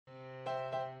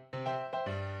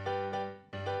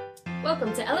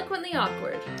Welcome to Eloquently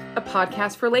Awkward, a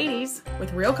podcast for ladies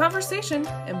with real conversation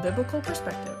and biblical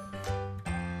perspective.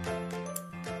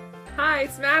 Hi,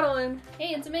 it's Madeline.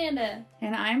 Hey, it's Amanda.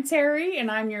 And I'm Terry, and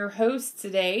I'm your host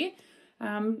today.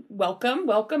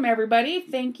 Welcome everybody.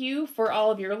 Thank you for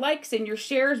all of your likes and your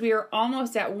shares. We are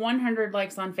almost at 100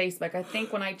 likes on Facebook. I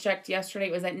think when I checked yesterday,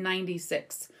 it was at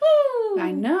 96. Woo!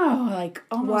 I know, like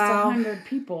almost Wow. 100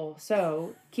 people.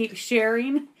 So keep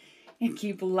sharing and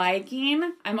keep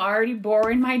liking. I'm already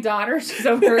boring my daughter. She's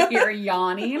over here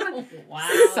yawning. Wow.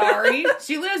 Sorry.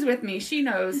 She lives with me. She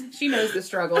knows the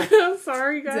struggle. I'm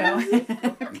sorry, guys.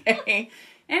 So, okay.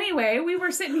 Anyway, we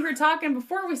were sitting here talking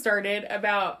before we started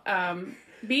about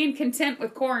being content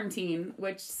with quarantine,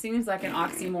 which seems like an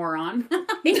oxymoron.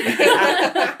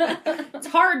 It's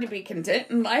hard to be content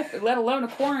in life, let alone a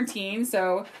quarantine.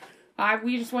 So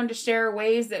we just wanted to share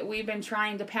ways that we've been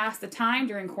trying to pass the time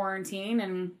during quarantine.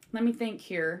 And let me think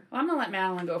here. Well, I'm going to let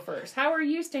Madeline go first. How are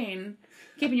you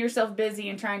keeping yourself busy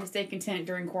and trying to stay content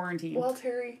during quarantine? Well,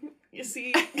 Terry, you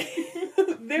see,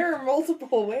 there are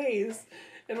multiple ways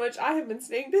in which I have been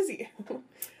staying busy.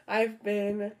 I've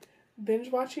been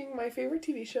binge watching my favorite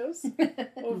TV shows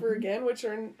over again, which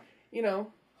are,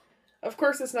 of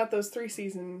course it's not those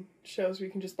 3-season shows where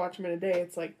you can just watch them in a day.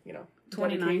 It's like,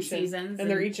 29 dedication, seasons. and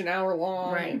they're each an hour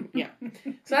long. Right. And, yeah.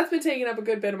 So that's been taking up a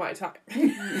good bit of my time.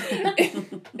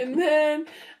 And then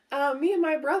me and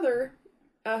my brother,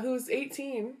 who's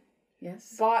 18,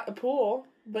 Yes. bought a pool,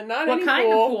 but not What any kind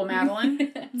pool. of pool,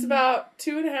 Madeline? It's about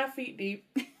 2.5 feet deep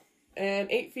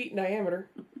and 8 feet in diameter.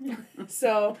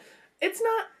 So it's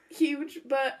not huge,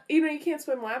 but you can't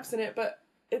swim laps in it, but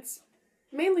it's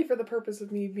mainly for the purpose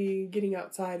of me getting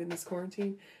outside in this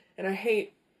quarantine. And I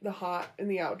hate the hot and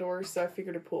the outdoors, so I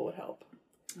figured a pool would help.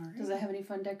 Does it have any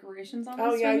fun decorations on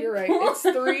Oh this yeah, swimming you're right. pool? It's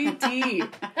 3D.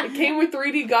 It came with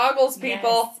 3D goggles,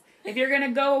 people. Yes. If you're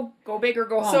gonna go big or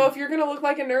go home. So if you're gonna look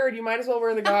like a nerd, you might as well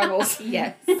wear the goggles.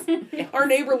 yes. Our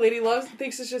neighbor lady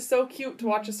thinks it's just so cute to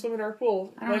watch us swim in our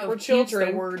pool. I don't Like know we're if cute's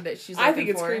children. the word that she's I looking think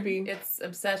it's for. creepy. It's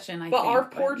obsession, But our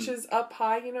porch is up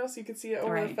high, so you can see it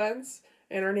over the Right. fence.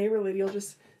 And our neighbor lady will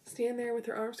just stand there with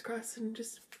her arms crossed and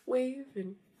just wave.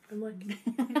 And I'm like,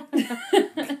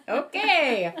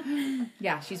 Okay.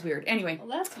 Yeah, she's weird. Anyway, Well,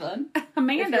 that's fun.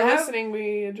 Amanda. if you're listening,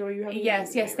 we enjoy you having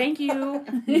Yes, you. yes, thank you.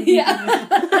 Yeah.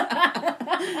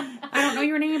 I don't know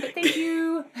your name, but thank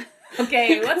you.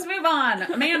 Okay, let's move on.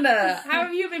 Amanda, how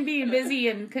have you been being busy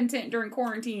and content during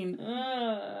quarantine?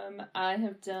 I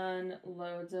have done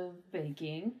loads of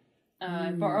baking.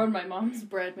 I borrowed my mom's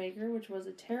bread maker, which was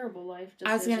a terrible life decision.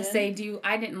 I was gonna say,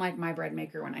 I didn't like my bread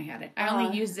maker when I had it. I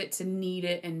only used it to knead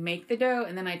it and make the dough,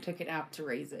 and then I took it out to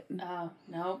raise it. No,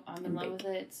 I'm in love with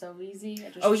it. It's so easy.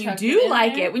 I just Oh, you chuck do in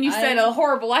like there. it. When you said a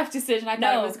horrible life decision, I thought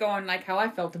No. it was going like how I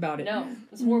felt about it. No,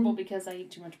 it's horrible because I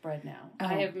eat too much bread now. Oh.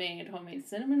 I have made homemade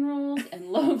cinnamon rolls and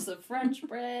loaves of French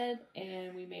bread,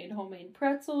 and we made homemade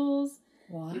pretzels.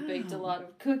 Wow. We baked a lot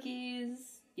of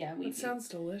cookies. Yeah, we That sounds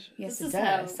delicious. Yes, This it is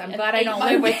does. how I'm I glad I ate don't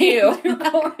my live with way you. through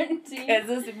quarantine. Because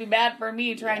this would be bad for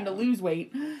me trying to lose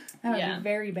weight. That would Yeah. be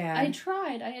very bad.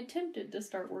 I attempted to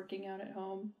start working out at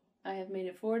home. I have made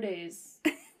it 4 days.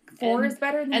 4 and- is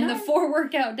better than And the 9. 4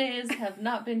 workout days have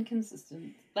not been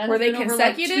consistent. That Were has they been over,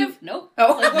 like, consecutive? Nope.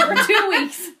 Oh. Like over 2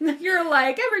 weeks. You're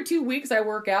like, every 2 weeks I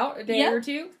work out, a day Yep. or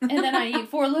two. And then I eat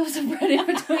 4 loaves of bread in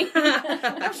between.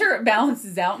 I'm sure it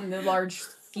balances out in the large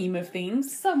scheme of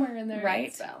things. Somewhere in there, Right.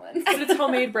 it's balanced. But it's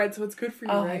homemade bread, so it's good for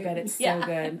you, Oh, right? I bet it's Yeah. so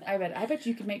good. I bet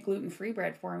you could make gluten-free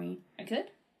bread for me. I could.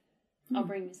 I'll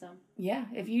bring you some. Yeah,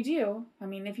 if you do. I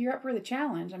mean, if you're up for the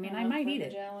challenge, I might eat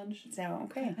it. Challenge. So,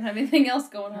 okay. I don't have anything else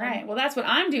going on. All right. Well, that's what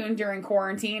I'm doing during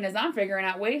quarantine is I'm figuring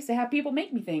out ways to have people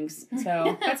make me things.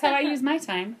 So that's how I use my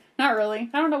time. Not really.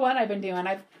 I don't know what I've been doing.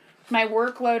 My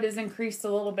workload has increased a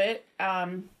little bit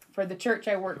for the church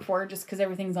I work for just because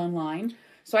everything's online.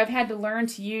 So I've had to learn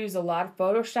to use a lot of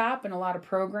Photoshop and a lot of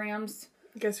programs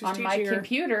Guess who's on my teaching her?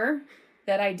 computer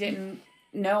that I didn't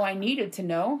know I needed to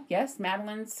know. Yes,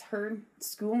 Madeline's her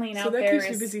schooling So out that there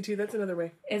keeps you busy too. That's another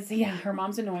way. her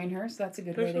mom's annoying her, so that's a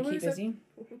good way to keep busy.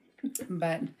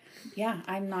 But yeah,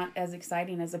 I'm not as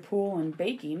exciting as a pool and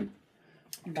baking.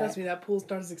 Trust me, that pool's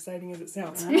not as exciting as it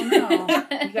sounds. I don't know.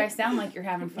 You guys sound like you're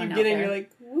having fun You out get in, there. you're like,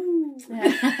 woo!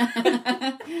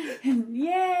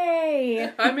 Yay!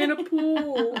 I'm in a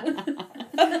pool.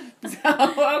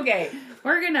 So okay,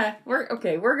 we're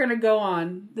gonna go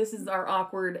on. This is our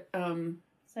awkward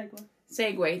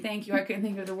segue. Thank you. I couldn't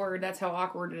think of the word. That's how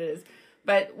awkward it is.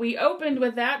 But we opened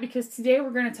with that because today we're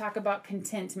going to talk about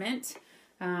contentment,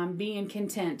 being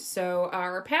content. So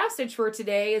our passage for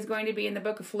today is going to be in the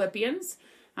book of Philippians.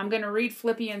 I'm going to read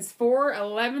Philippians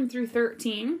 4:11 through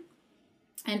 13.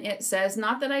 And it says,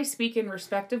 "Not that I speak in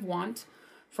respect of want,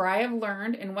 for I have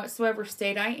learned in whatsoever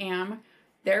state I am,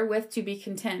 therewith to be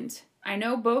content. I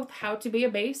know both how to be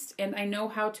abased, and I know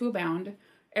how to abound.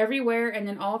 Everywhere and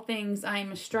in all things I am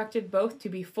instructed both to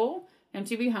be full and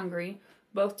to be hungry,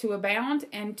 both to abound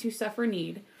and to suffer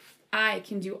need. I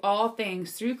can do all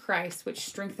things through Christ, which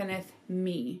strengtheneth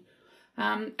me."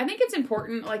 I think it's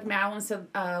important, like Madeline said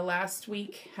last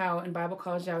week, how in Bible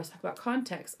college I always talk about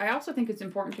context. I also think it's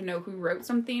important to know who wrote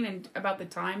something and about the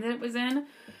time that it was in.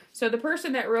 So the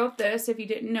person that wrote this, if you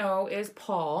didn't know, is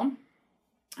Paul.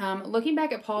 Looking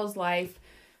back at Paul's life,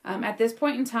 at this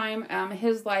point in time,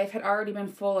 his life had already been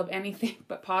full of anything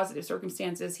but positive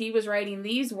circumstances. He was writing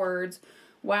these words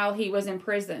while he was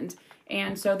imprisoned.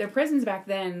 And so their prisons back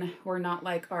then were not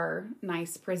like our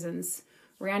nice prisons.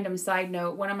 Random side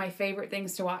note, one of my favorite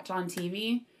things to watch on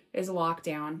TV is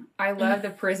Lockdown. I love the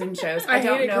prison shows. I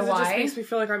don't know why. It just makes me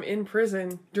feel like I'm in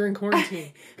prison during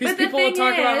quarantine. Because people will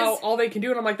talk about how all they can do,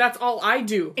 and I'm like, that's all I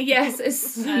do. Yes, is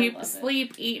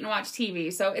sleep, eat, and watch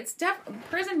TV. So it's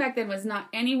prison back then was not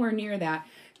anywhere near that.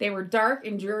 They were dark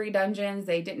and dreary dungeons.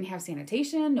 They didn't have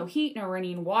sanitation, no heat, no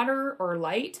running water or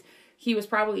light. He was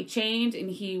probably chained, and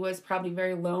he was probably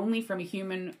very lonely from a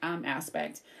human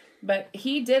aspect. But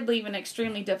he did lead an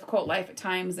extremely difficult life at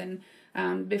times, and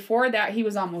before that, he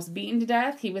was almost beaten to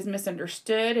death. He was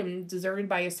misunderstood and deserted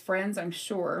by his friends, I'm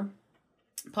sure.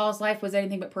 Paul's life was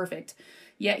anything but perfect.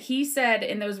 Yet he said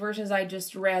in those verses I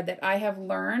just read that I have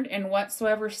learned in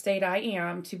whatsoever state I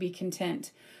am to be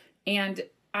content. And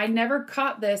I never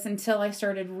caught this until I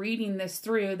started reading this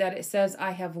through, that it says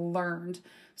I have learned.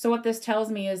 So what this tells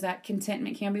me is that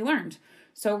contentment can be learned.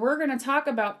 So we're going to talk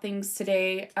about things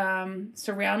today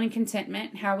surrounding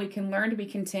contentment, how we can learn to be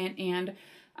content, and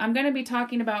I'm going to be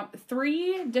talking about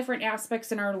 3 different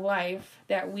aspects in our life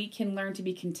that we can learn to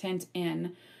be content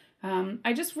in.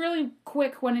 I just really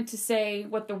quick wanted to say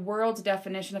what the world's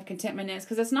definition of contentment is,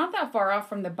 because it's not that far off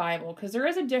from the Bible, because there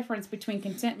is a difference between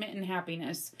contentment and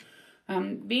happiness.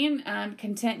 Being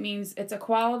content means it's a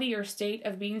quality or state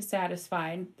of being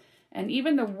satisfied, and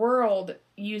even the world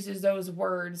uses those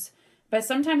words. But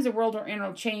sometimes the world will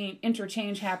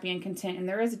interchange happy and content, and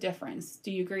there is a difference. Do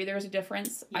you agree there is a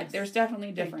difference? Yes. There's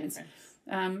definitely a difference.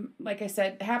 Like I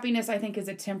said, happiness, I think, is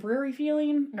a temporary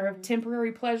feeling or a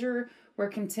temporary pleasure, where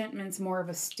contentment's more of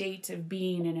a state of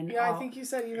being in an I think you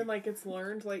said even like it's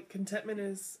learned. Like contentment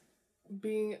is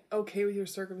being okay with your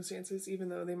circumstances, even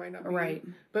though they might not be. Right.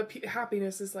 But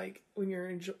happiness is like when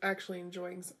you're actually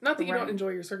enjoying. Not that you don't enjoy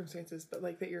your circumstances, but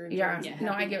like that you're enjoying. Yeah.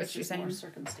 No, I get what you're saying.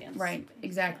 Circumstance. Right.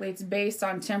 Exactly. It's based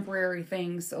on temporary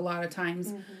things a lot of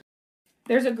times. Mm-hmm.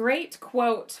 There's a great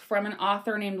quote from an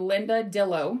author named Linda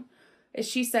Dillow.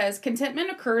 She says, "Contentment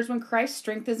occurs when Christ's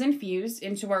strength is infused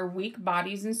into our weak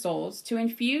bodies and souls. To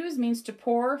infuse means to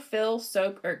pour, fill,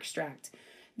 soak, or extract.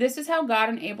 This is how God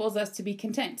enables us to be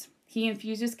content. He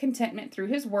infuses contentment through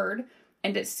His Word,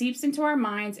 and it seeps into our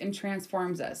minds and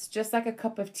transforms us. Just like a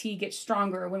cup of tea gets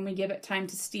stronger when we give it time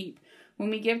to steep. When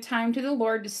we give time to the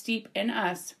Lord to steep in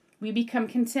us, we become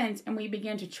content and we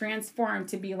begin to transform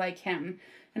to be like Him."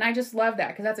 And I just love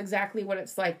that, because that's exactly what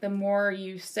it's like. The more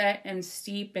you set and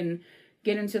steep and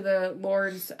get into the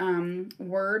Lord's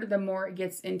Word, the more it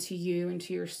gets into you,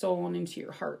 into your soul, and into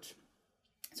your heart.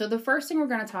 So the first thing we're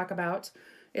going to talk about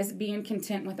is being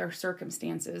content with our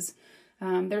circumstances.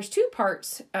 There's 2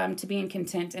 parts to being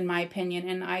content, in my opinion,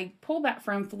 and I pull that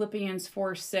from Philippians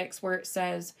 4:6, where it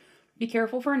says, "Be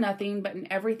careful for nothing, but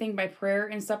in everything by prayer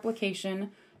and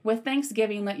supplication, with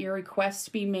thanksgiving let your requests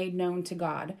be made known to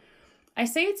God." I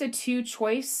say it's a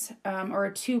 2-choice or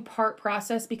a 2-part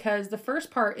process, because the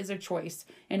first part is a choice,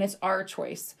 and it's our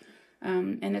choice,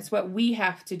 and it's what we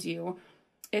have to do.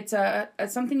 It's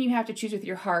something you have to choose with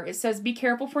your heart. It says, "Be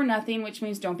careful for nothing," which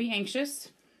means don't be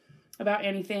anxious about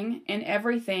anything, and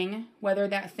everything, whether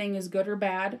that thing is good or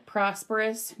bad,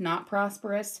 prosperous, not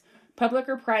prosperous, public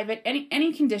or private,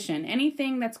 any condition,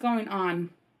 anything that's going on,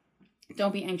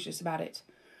 don't be anxious about it.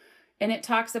 And it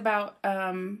talks about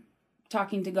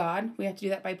talking to God. We have to do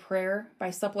that by prayer,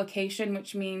 by supplication,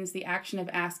 which means the action of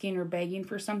asking or begging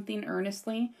for something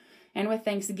earnestly, and with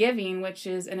thanksgiving, which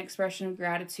is an expression of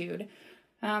gratitude.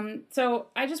 So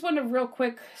I just want a real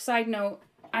quick side note.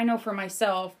 I know for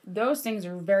myself, those things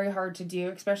are very hard to do,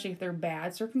 especially if they're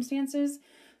bad circumstances.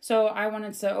 So I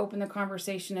wanted to open the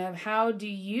conversation of, how do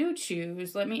you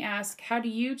choose? Let me ask, how do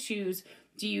you choose?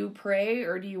 Do you pray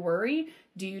or do you worry?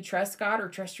 Do you trust God or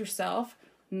trust yourself?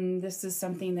 This is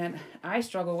something that I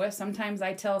struggle with. Sometimes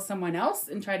I tell someone else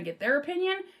and try to get their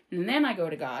opinion, and then I go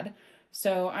to God.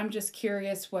 So I'm just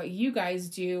curious what you guys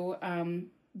do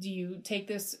do you take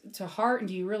this to heart and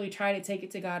do you really try to take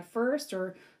it to God first?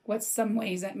 Or what's some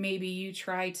ways that maybe you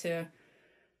try to,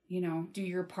 do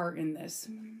your part in this?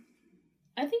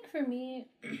 I think for me,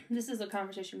 this is a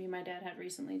conversation me and my dad had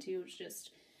recently too. It's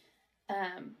just,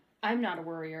 I'm not a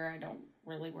worrier. I don't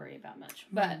really worry about much.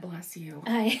 But bless you.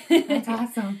 That's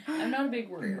awesome. I'm not a big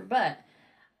worrier. But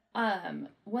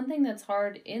one thing that's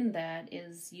hard in that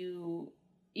is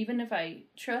even if I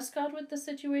trust God with the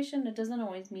situation, it doesn't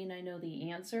always mean I know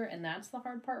the answer. And that's the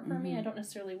hard part for me. I don't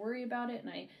necessarily worry about it.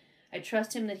 And I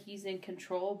trust him that he's in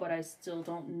control, but I still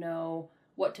don't know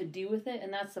what to do with it.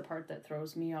 And that's the part that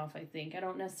throws me off, I think. I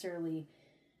wouldn't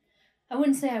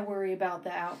say I worry about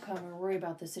the outcome or worry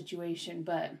about the situation,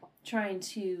 but trying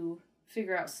to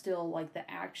figure out still, like, the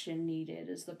action needed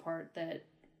is the part that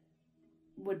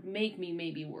would make me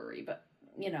maybe worry. But,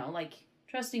 like,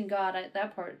 trusting God,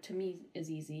 that part to me is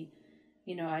easy.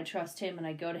 I trust him and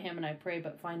I go to him and I pray,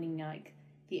 but finding, like,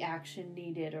 the action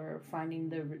needed or finding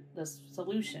the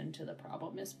solution to the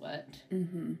problem is what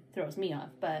throws me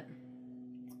off. But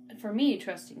for me,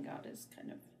 trusting God is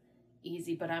kind of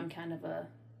easy, but I'm kind of a,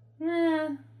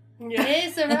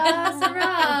 it's a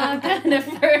raw kind of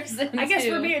person. I guess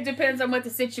for me, it depends on what the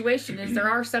situation is. There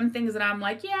are some things that I'm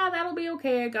like, yeah, that'll be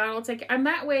okay. God will take it. I'm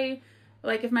that way.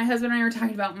 Like, if my husband and I are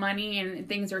talking about money and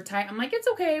things are tight, I'm like, it's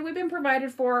okay. We've been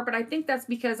provided for. But I think that's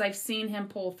because I've seen him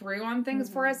pull through on things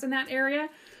for us in that area.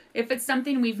 If it's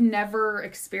something we've never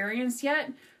experienced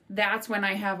yet, that's when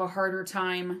I have a harder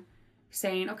time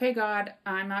saying, okay, God,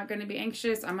 I'm not going to be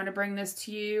anxious. I'm going to bring this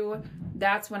to you.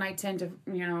 That's when I tend to,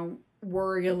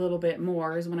 worry a little bit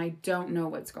more, is when I don't know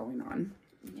what's going on.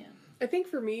 Yeah. I think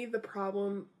for me, the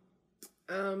problem,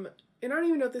 and I don't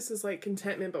even know if this is like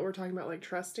contentment, but we're talking about like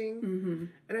trusting. Mm-hmm.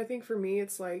 And I think for me,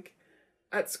 it's like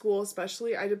at school,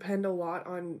 especially, I depend a lot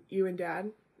on you and Dad.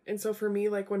 And so for me,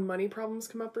 like when money problems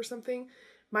come up or something,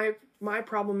 my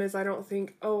problem is I don't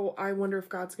think, oh, I wonder if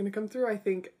God's going to come through. I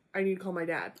think I need to call my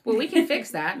dad. Well, we can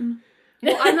fix that.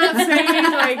 Well, I'm not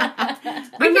saying like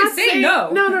we can say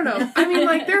no. No. I mean,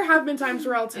 like there have been times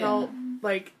where I'll tell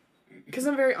like, because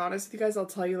I'm very honest with you guys, I'll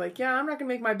tell you like, yeah, I'm not gonna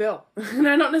make my bill, and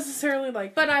I don't necessarily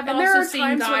like. But I've also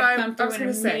seen God come through in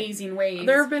amazing ways.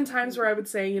 There have been times where I would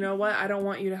say, you know what, I don't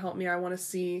want you to help me. I want to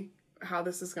see how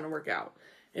this is gonna work out,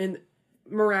 and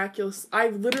miraculous. I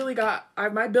literally got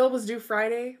my bill was due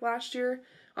Friday last year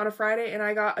on a Friday, and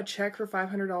I got a check for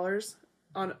 $500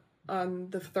 on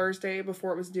the Thursday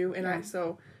before it was due, and I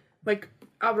like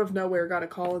out of nowhere got a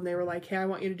call, and they were like, hey, I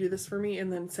want you to do this for me,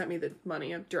 and then sent me the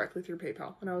money directly through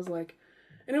PayPal. And I was like,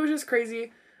 and it was just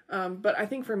crazy. But I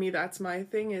think for me, that's my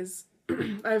thing is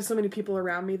I have so many people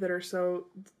around me that are so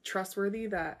trustworthy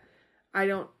that I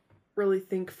don't really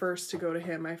think first to go to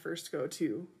him. I first go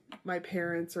to my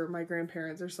parents or my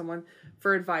grandparents or someone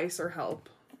for advice or help.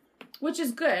 Which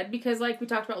is good, because like we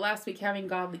talked about last week, having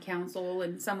godly counsel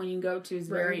and someone you can go to is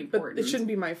very important. But it shouldn't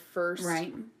be my first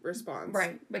response.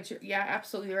 Right. But you're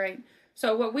absolutely right.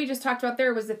 So what we just talked about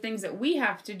there was the things that we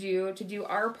have to do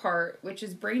our part, which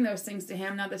is bring those things to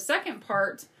him. Now, the second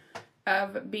part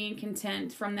of being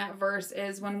content from that verse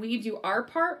is when we do our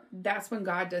part, that's when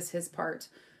God does his part.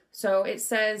 So it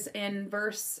says in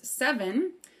verse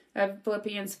 7 of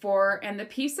Philippians 4, and the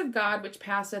peace of God, which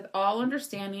passeth all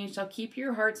understanding, shall keep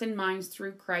your hearts and minds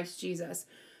through Christ Jesus.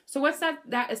 So what's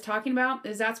that is talking about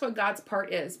is that's what God's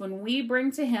part is. When we bring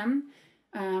to him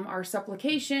our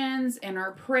supplications and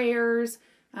our prayers,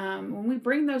 when we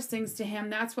bring those things to him,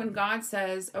 that's when God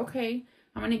says, okay,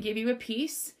 I'm going to give you a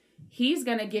peace. He's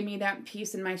going to give me that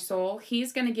peace in my soul.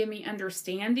 He's going to give me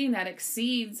understanding that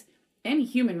exceeds any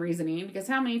human reasoning, because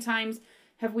how many times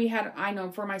have we had, I know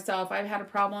for myself, I've had a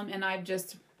problem and I've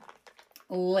just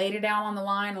laid it down on the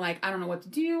line, like, I don't know what to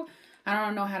do. I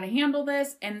don't know how to handle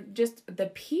this. And just the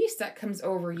peace that comes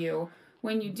over you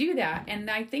when you do that. And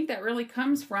I think that really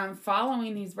comes from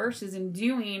following these verses and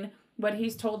doing what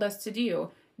he's told us to do.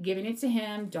 Giving it to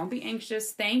him. Don't be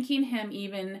anxious. Thanking him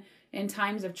even in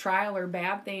times of trial or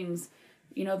bad things.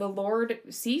 The Lord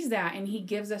sees that and he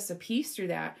gives us a peace through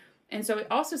that. And so it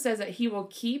also says that he will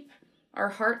keep our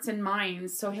hearts and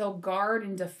minds, so he'll guard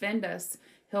and defend us.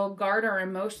 He'll guard our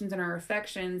emotions and our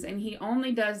affections, and he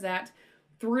only does that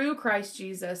through Christ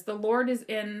Jesus. The Lord is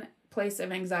in place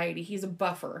of anxiety. He's a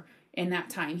buffer in that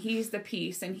time. He's the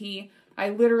peace, and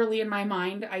I literally in my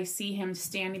mind, I see him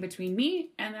standing between me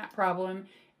and that problem,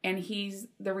 and he's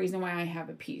the reason why I have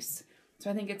a peace.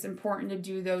 So I think it's important to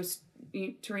do those,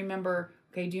 to remember,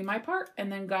 okay, do my part,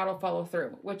 and then God will follow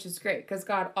through, which is great, because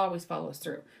God always follows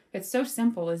through. It's so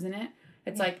simple, isn't it?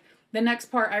 It's like the next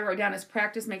part I wrote down is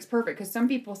practice makes perfect, because some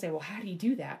people say, well, how do you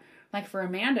do that? Like for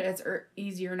Amanda, it's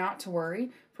easier not to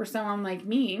worry. For someone like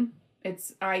me,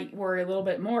 worry a little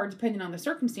bit more depending on the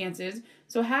circumstances.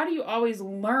 So how do you always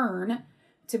learn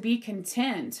to be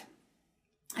content?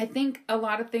 I think a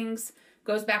lot of things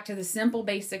goes back to the simple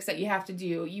basics that you have to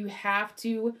do. You have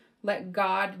to let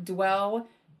God dwell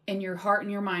in your heart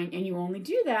and your mind. And you only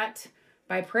do that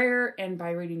by prayer and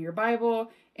by reading your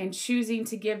Bible and choosing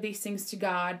to give these things to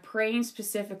God, praying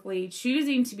specifically,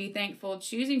 choosing to be thankful,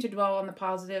 choosing to dwell on the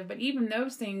positive. But even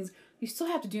those things, you still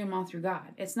have to do them all through God.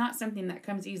 It's not something that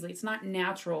comes easily. It's not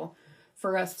natural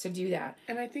for us to do that.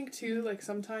 And I think too, like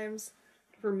sometimes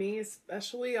for me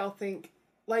especially, I'll think,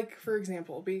 like for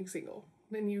example, being single,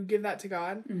 and you give that to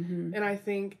God, and I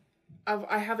think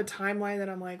I have a timeline that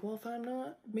I'm like, well, if I'm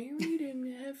not married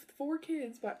and have 4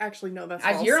 kids, but actually no, that's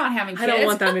false. You're not having kids. I don't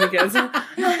want that many kids.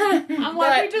 I'm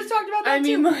like, we just talked about that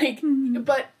too. Like,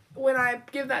 but when I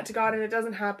give that to God and it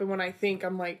doesn't happen when I think,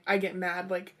 I'm like, I get mad.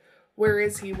 Like, where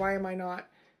is he? Why am I not?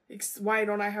 Why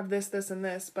don't I have this, this, and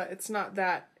this? But it's not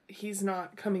that he's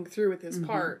not coming through with his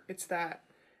part. It's that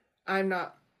I'm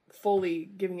not fully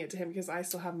giving it to him because I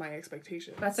still have my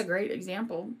expectations. That's a great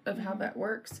example of how that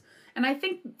works. And I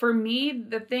think for me,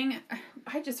 the thing,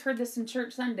 I just heard this in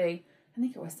church Sunday. I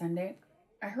think it was Sunday.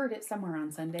 I heard it somewhere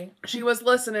on Sunday. She was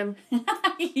listening.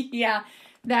 Yeah.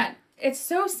 That it's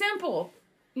so simple.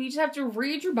 You just have to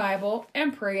read your Bible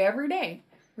and pray every day.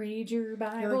 Read your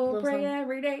Bible, pray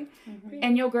every day.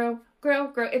 And you'll grow.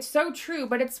 It's so true,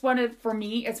 but for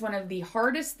me, it's one of the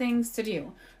hardest things to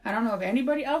do. I don't know if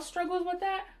anybody else struggles with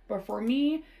that, but for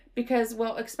me, because,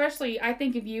 well, especially I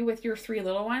think of you with your 3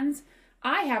 little ones.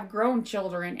 I have grown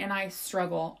children and I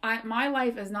struggle. My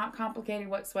life is not complicated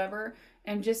whatsoever.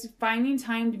 And just finding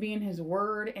time to be in his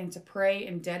word and to pray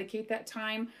and dedicate that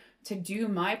time to do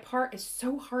my part is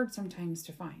so hard sometimes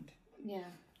to find. Yeah.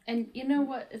 And you know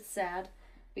what? It's sad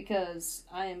because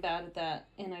I am bad at that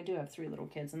and I do have 3 little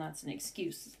kids and that's an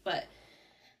excuse. But,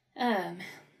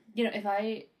 you know, if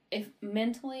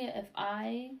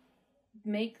I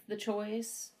make the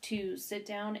choice to sit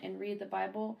down and read the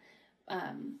Bible,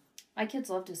 my kids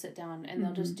love to sit down and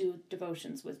they'll just do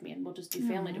devotions with me and we'll just do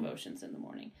family devotions in the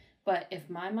morning. But if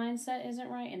my mindset isn't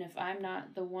right and if I'm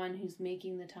not the one who's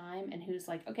making the time and who's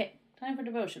like, okay, time for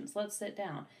devotions, let's sit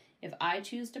down. If I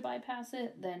choose to bypass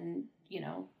it, then, you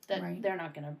know, that they're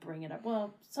not going to bring it up.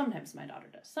 Well, sometimes my daughter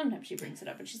does. Sometimes she brings it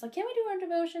up and she's like, can we do our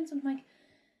devotions? And I'm like,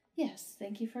 yes,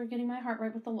 thank you for getting my heart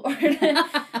right with the Lord.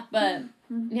 But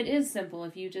it is simple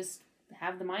if you just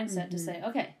have the mindset to say,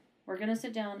 okay, we're going to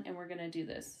sit down and we're going to do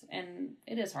this. And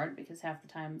it is hard because half the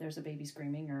time there's a baby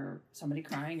screaming or somebody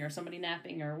crying or somebody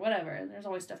napping or whatever. There's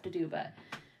always stuff to do, but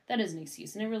that is an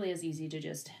excuse. And it really is easy to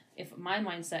just, if my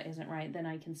mindset isn't right, then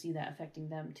I can see that affecting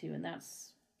them too. And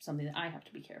that's something that I have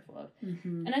to be careful of.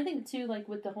 And I think too, like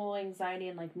with the whole anxiety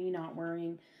and like me not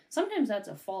worrying, sometimes that's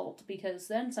a fault because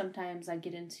then sometimes I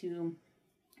get into,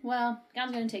 well,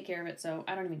 God's going to take care of it, so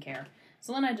I don't even care.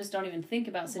 So then I just don't even think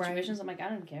about situations. I'm like, I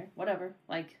don't care. Whatever.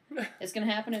 Like, it's going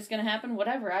to happen.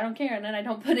 Whatever. I don't care. And then I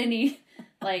don't put any,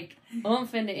 like,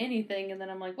 oomph into anything. And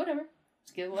then I'm like, whatever.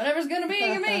 Whatever's going to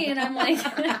be me. And I'm like,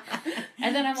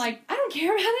 and then I'm like, I don't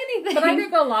care about anything. But I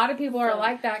think a lot of people are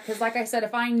like that. Because like I said,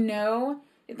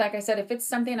 if it's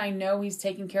something I know he's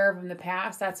taken care of in the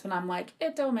past, that's when I'm like,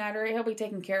 it don't matter. He'll be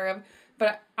taken care of.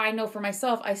 But I know for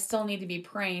myself, I still need to be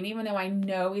praying. Even though I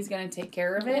know he's going to take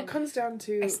care of it. It comes down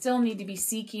to, I still need to be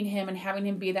seeking him and having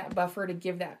him be that buffer to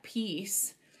give that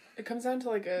peace. It comes down to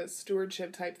like a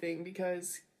stewardship type thing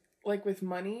because like with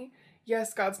money,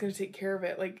 yes, God's going to take care of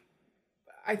it. Like,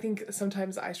 I think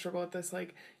sometimes I struggle with this.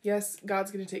 Like, yes,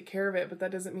 God's going to take care of it, but that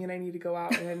doesn't mean I need to go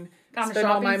out and spend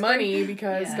all my money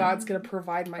because God's going to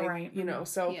provide my, you know.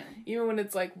 So even when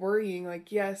it's like worrying,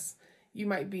 like, yes, you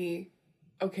might be,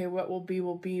 okay, what will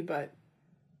be, but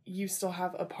you still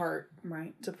have a part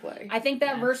to play. I think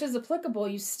that verse is applicable.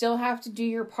 You still have to do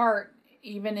your part,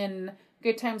 even in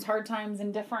good times, hard times,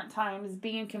 and different times,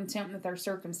 being content with our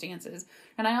circumstances.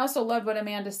 And I also love what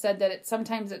Amanda said, that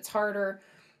sometimes it's harder.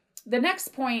 The next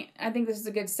point, I think this is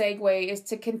a good segue, is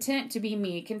to content to be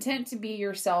me, content to be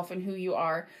yourself and who you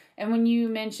are. And when you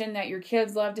mentioned that your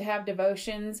kids love to have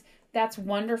devotions, that's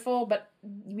wonderful, but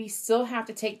we still have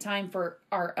to take time for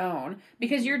our own.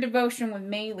 Because your devotion with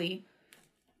Maylee,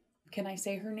 can I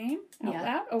say her name out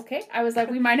loud? Okay. I was like,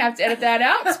 we might have to edit that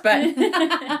out,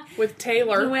 but with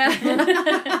Taylor.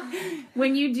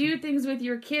 When you do things with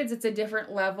your kids, it's a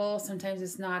different level. Sometimes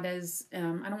it's not as, I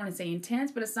don't want to say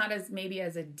intense, but it's not as maybe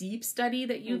as a deep study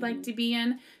that you'd like to be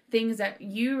in. Things that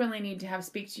you really need to have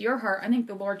speak to your heart. I think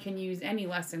the Lord can use any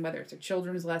lesson, whether it's a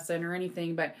children's lesson or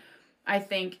anything, but I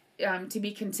think to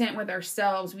be content with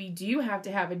ourselves, we do have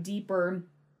to have a deeper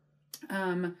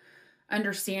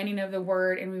understanding of the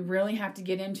word, and we really have to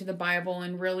get into the Bible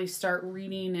and really start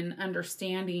reading and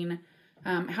understanding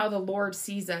how the Lord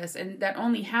sees us. And that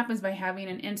only happens by having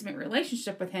an intimate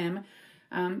relationship with him.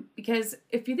 Because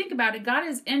if you think about it, God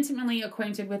is intimately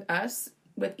acquainted with us,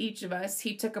 with each of us.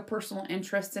 He took a personal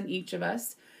interest in each of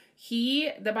us.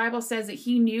 The Bible says that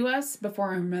he knew us before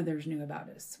our mothers knew about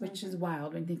us, which is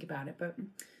wild when you think about it. But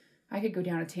I could go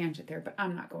down a tangent there, but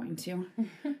I'm not going to.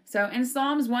 So in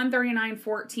Psalms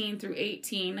 139:14 through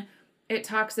 18, it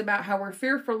talks about how we're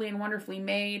fearfully and wonderfully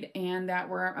made, and that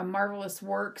we're a marvelous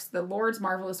works, the Lord's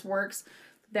marvelous works,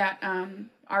 that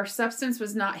our substance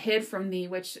was not hid from thee,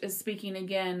 which is speaking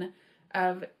again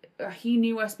of he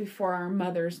knew us before our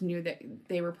mothers knew that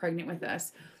they were pregnant with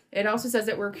us. It also says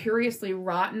that we're curiously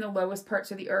wrought in the lowest parts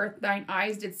of the earth. Thine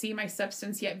eyes did see my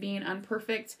substance, yet being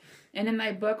unperfect. And in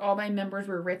thy book all thy members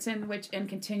were written, which in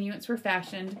continuance were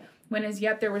fashioned, when as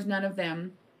yet there was none of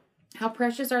them. How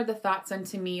precious are the thoughts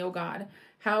unto me, O God!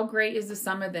 How great is the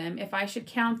sum of them! If I should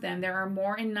count them, there are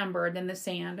more in number than the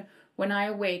sand. When I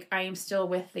awake, I am still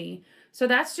with thee. So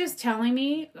that's just telling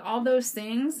me all those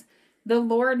things. The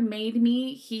Lord made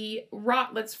me. He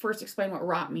wrought. Let's first explain what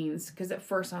wrought means. Because at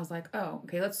first I was like, oh,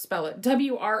 okay, let's spell it.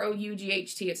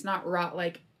 W-R-O-U-G-H-T. It's not wrought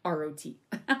like R-O-T.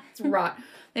 It's wrought.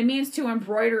 It means to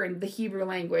embroider in the Hebrew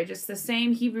language. It's the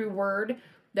same Hebrew word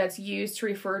that's used to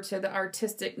refer to the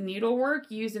artistic needlework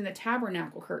used in the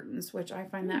tabernacle curtains, which I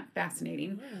find that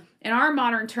fascinating. Yeah. In our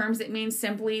modern terms, it means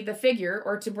simply the figure,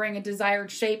 or to bring a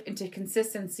desired shape into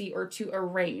consistency, or to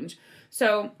arrange.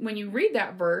 So when you read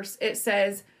that verse, it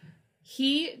says,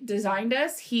 he designed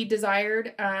us. He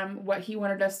desired what he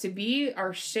wanted us to be,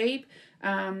 our shape,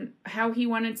 how he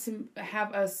wanted to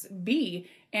have us be.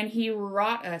 And he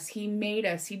wrought us. He made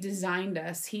us. He designed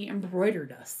us. He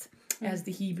embroidered us, as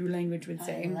the Hebrew language would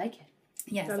say. I like it.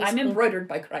 Yes, I'm cool. Embroidered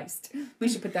by Christ. We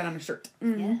should put that on a shirt.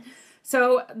 Yeah.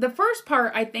 So the first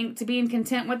part, I think, to being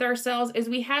content with ourselves is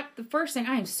we have, the first thing,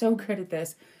 I am so good at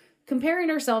this, comparing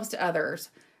ourselves to others.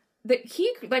 That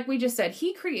he, like we just said,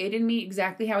 he created me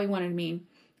exactly how he wanted me.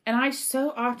 And I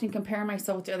so often compare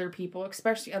myself to other people,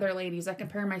 especially other ladies. I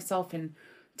compare myself in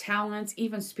talents,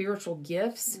 even spiritual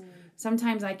gifts.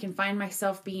 Sometimes I can find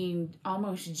myself being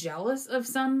almost jealous of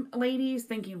some ladies,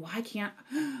 thinking, why can't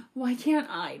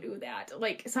I do that?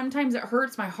 Like, sometimes it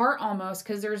hurts my heart almost,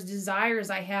 because there's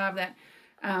desires I have that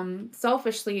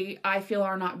selfishly I feel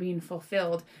are not being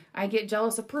fulfilled. I get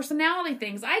jealous of personality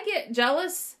things. I get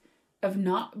jealous of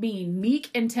not being meek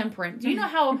and temperate. Do you know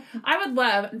how I would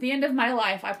love, at the end of my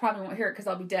life, I probably won't hear it because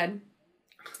I'll be dead,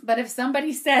 but if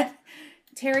somebody said,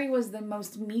 Terry was the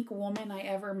most meek woman I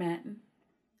ever met.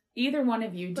 Either one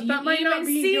of you. But do that you might even not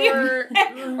be see your...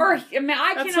 or I mean,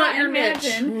 I that's cannot not your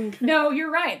imagine. niche. No,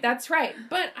 you're right. That's right.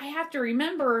 But I have to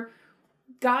remember,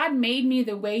 God made me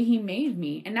the way he made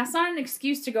me. And that's not an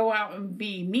excuse to go out and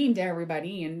be mean to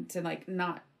everybody and to like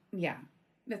not, yeah.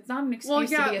 It's not an excuse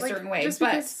to be a certain way. Just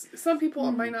but because some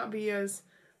people might not be as,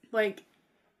 like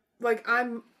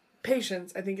I'm,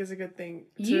 patience, I think, is a good thing.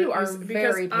 You are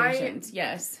very patient,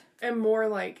 yes. And more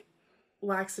like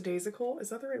lackadaisical. Is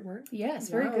that the right word? Yes,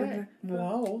 very good.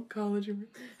 Whoa. College.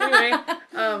 Anyway,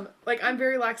 like I'm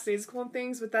very lackadaisical in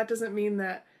things, but that doesn't mean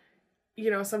that,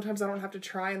 sometimes I don't have to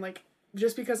try and like,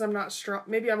 just because I'm not strong,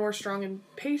 maybe I'm more strong in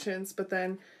patience, but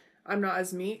then I'm not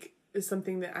as meek is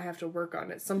something that I have to work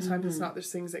on. It sometimes it's not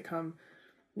those things that come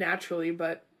naturally,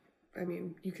 but I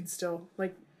mean, you can still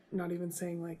like, not even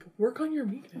saying like work on your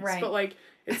meekness, right? But like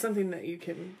it's something that you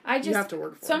can. You have to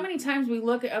work for. So many times we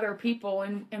look at other people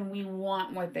and we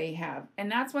want what they have, and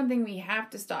that's one thing we have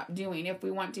to stop doing if we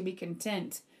want to be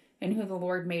content in who the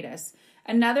Lord made us.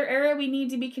 Another area we need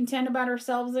to be content about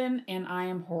ourselves in, and I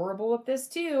am horrible at this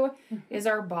too, is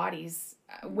our bodies.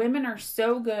 Women are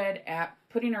so good at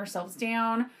putting ourselves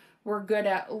down. We're good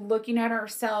at looking at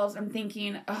ourselves and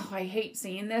thinking, oh, I hate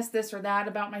seeing this or that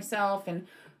about myself. And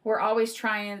we're always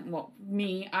trying, well,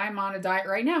 me, I'm on a diet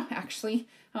right now, actually.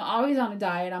 I'm always on a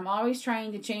diet. I'm always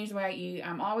trying to change the way I eat.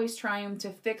 I'm always trying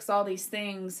to fix all these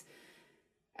things.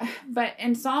 But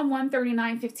in Psalm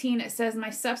 139:15, it says, my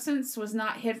substance was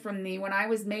not hid from thee when I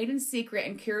was made in secret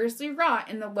and curiously wrought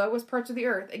in the lowest parts of the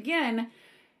earth. Again,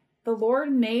 the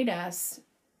Lord made us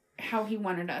how he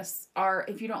wanted us.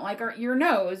 If you don't like your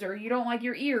nose, or you don't like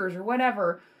your ears, or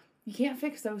whatever, you can't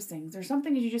fix those things. There's some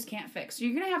things you just can't fix. So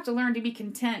you're going to have to learn to be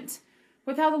content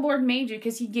with how the Lord made you,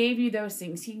 because he gave you those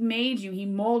things. He made you, he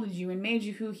molded you, and made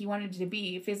you who he wanted you to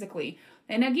be physically.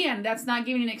 And again, that's not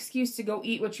giving an excuse to go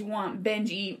eat what you want, binge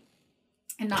eat,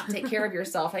 and not take care of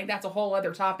yourself. I think that's a whole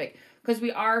other topic, because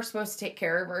we are supposed to take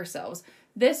care of ourselves.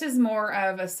 This is more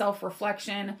of a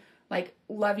self-reflection. like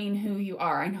loving who you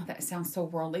are. I know that sounds so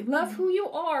worldly. Love who you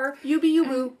are. You be you,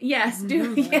 boo. Yes,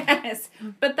 do yes.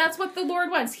 But that's what the Lord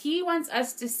wants. He wants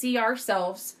us to see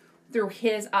ourselves through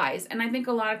his eyes. And I think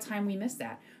a lot of time we miss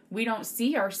that. We don't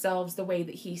see ourselves the way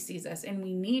that he sees us, and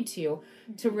we need to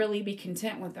really be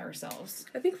content with ourselves.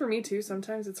 I think for me too,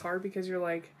 sometimes it's hard because you're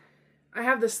like, I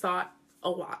have this thought a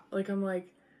lot. Like, I'm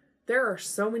like, there are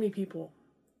so many people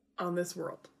on this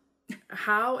world.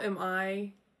 How am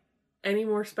I any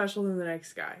more special than the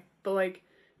next guy? But like,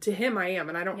 to him I am,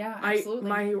 and I don't,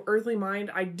 my earthly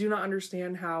mind, I do not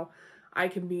understand how I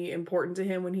can be important to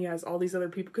him when he has all these other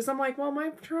people. Because I'm like, well, my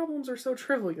problems are so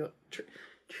trivial.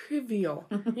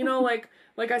 You know, like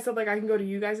I said, like I can go to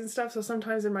you guys and stuff. So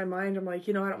sometimes in my mind, I'm like,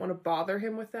 you know, I don't want to bother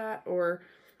him with that, or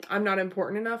I'm not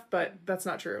important enough, but that's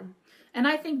not true. And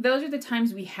I think those are the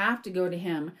times we have to go to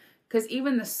him, because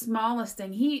even the smallest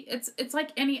thing, it's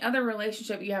like any other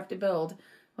relationship you have to build.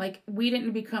 Like, we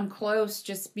didn't become close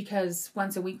just because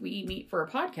once a week we eat meat for a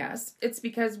podcast. It's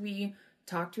because we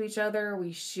talk to each other,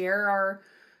 we share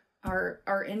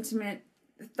our intimate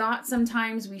thoughts.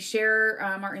 Sometimes we share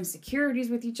our insecurities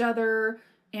with each other.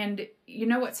 And you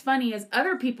know what's funny is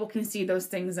other people can see those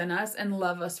things in us and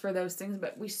love us for those things,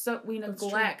 but we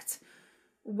neglect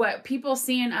what people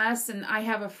see in us. And I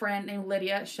have a friend named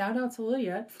Lydia. Shout out to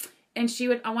Lydia. And she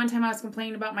would, one time I was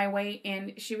complaining about my weight,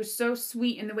 and she was so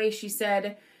sweet in the way she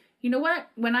said, you know what?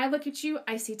 When I look at you,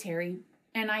 I see Terry,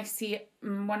 and I see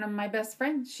one of my best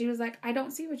friends. She was like, I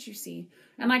don't see what you see.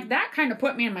 And like, that kind of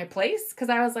put me in my place, because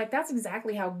I was like, that's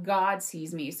exactly how God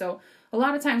sees me. So a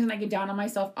lot of times when I get down on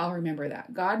myself, I'll remember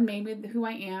that God made me who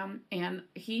I am, and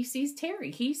he sees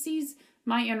Terry. He sees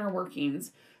my inner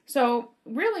workings. So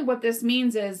really what this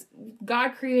means is God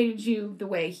created you the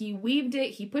way he weaved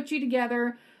it. He put you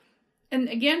together. And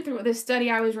again, through this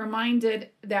study, I was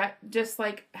reminded that just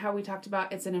like how we talked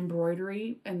about, it's an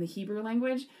embroidery in the Hebrew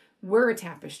language, we're a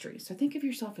tapestry. So think of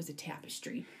yourself as a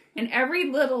tapestry. And every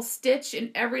little stitch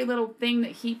and every little thing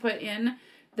that he put in,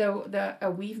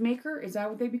 a weave maker, is that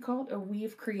what they'd be called? A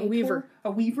weave creator?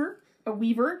 A weaver.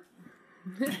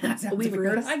 That sounds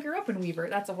weird. I grew up in Weaver.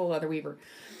 That's a whole other Weaver.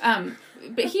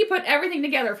 But he put everything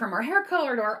together, from our hair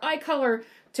color to our eye color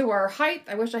to our height.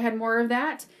 I wish I had more of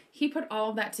that. He put all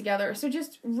of that together. So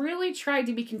just really try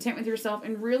to be content with yourself,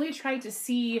 and really try to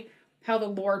see how the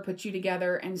Lord put you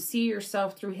together and see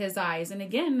yourself through his eyes. And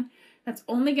again, that's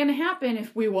only going to happen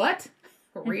if we what?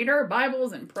 Read our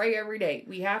Bibles and pray every day.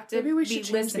 We have to Maybe we should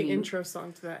change listening. the intro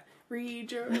song to that.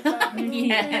 Read your Bible.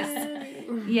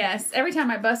 Yes. Every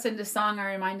time I bust into song, I'm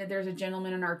reminded there's a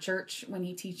gentleman in our church when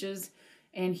he teaches,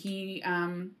 and he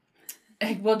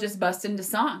will just bust into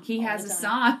song. He has a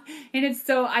song, and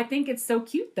I think it's so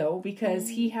cute though, because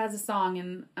he has a song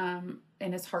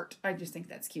in his heart. I just think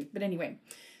that's cute. But anyway,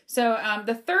 so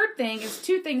the third thing is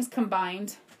two things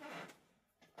combined.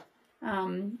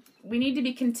 We need to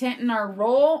be content in our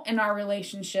role in our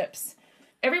relationships.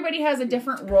 Everybody has a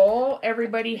different role.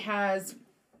 Everybody has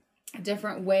a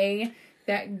different way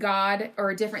that God,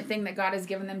 or a different thing that God has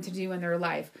given them to do in their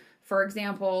life. For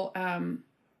example,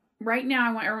 right now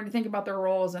I want everyone to think about their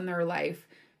roles in their life.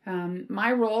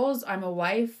 My roles, I'm a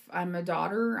wife, I'm a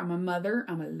daughter, I'm a mother,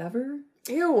 I'm a lover.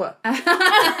 Ew.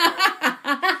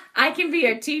 I can be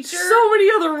a teacher. So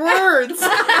many other words.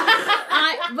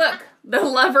 Look, the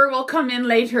lover will come in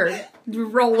later.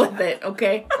 Roll with it,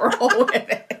 okay? Roll with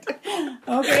it.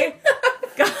 Okay?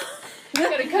 God, I'm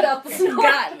going to cut out the snort.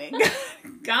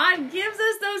 God gives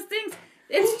us those things.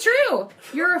 It's true.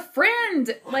 You're a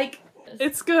friend. Like,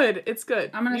 it's good. It's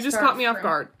good. You just caught me off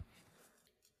guard.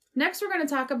 Next, we're going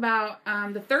to talk about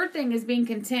the third thing is being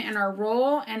content in our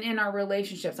role and in our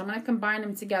relationships. I'm going to combine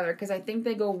them together because I think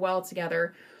they go well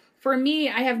together. For me,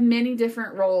 I have many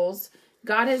different roles.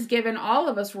 God has given all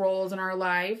of us roles in our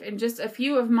life, and just a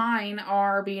few of mine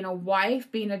are being a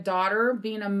wife, being a daughter,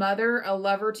 being a mother, a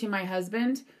lover to my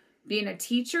husband, being a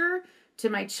teacher to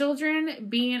my children,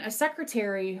 being a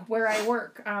secretary where I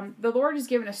work. The Lord has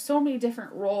given us so many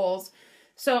different roles.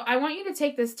 So I want you to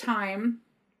take this time,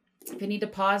 if you need to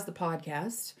pause the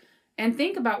podcast, and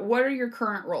think about what are your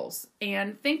current roles.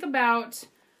 And think about,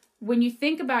 when you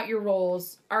think about your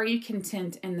roles, are you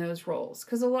content in those roles?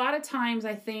 Because a lot of times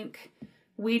I think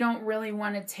we don't really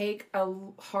want to take a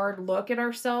hard look at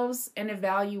ourselves and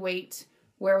evaluate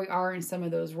where we are in some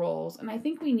of those roles. And I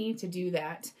think we need to do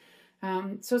that.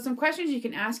 So some questions you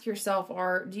can ask yourself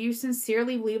are, do you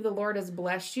sincerely believe the Lord has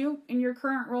blessed you in your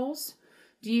current roles?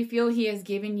 Do you feel he has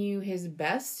given you his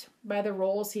best by the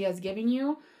roles he has given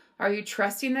you? Are you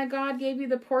trusting that God gave you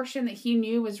the portion that he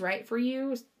knew was right for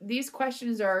you? These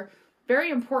questions are very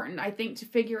important, I think, to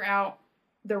figure out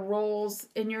the roles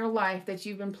in your life that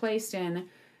you've been placed in.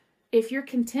 if you're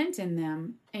content in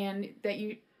them, and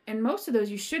most of those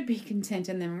you should be content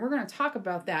in them, and we're going to talk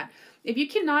about that. If you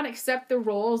cannot accept the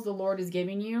roles the Lord is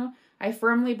giving you, I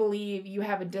firmly believe you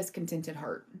have a discontented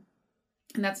heart.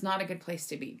 And that's not a good place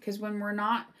to be. Because when we're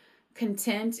not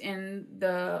content in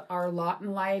our lot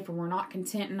in life, and we're not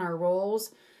content in our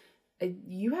roles,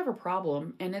 you have a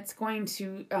problem. And it's going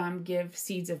to give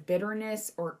seeds of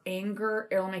bitterness or anger.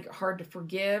 It'll make it hard to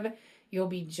forgive. You'll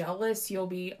be jealous. You'll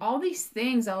be all these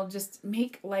things. That'll just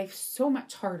make life so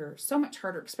much harder,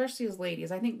 especially as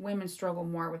ladies. I think women struggle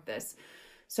more with this.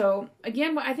 So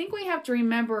again, I think we have to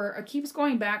remember, it keeps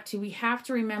going back to, we have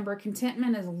to remember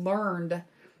contentment is learned,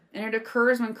 and it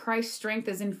occurs when Christ's strength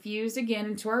is infused again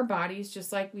into our bodies,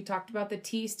 just like we talked about the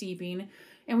tea steeping.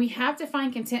 And we have to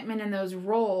find contentment in those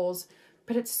roles,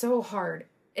 but it's so hard.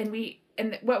 And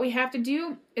what we have to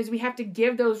do is we have to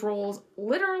give those roles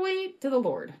literally to the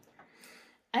Lord.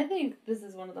 I think this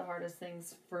is one of the hardest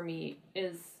things for me,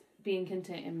 is being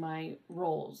content in my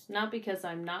roles. Not because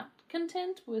I'm not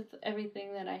content with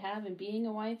everything that I have and being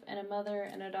a wife and a mother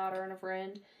and a daughter and a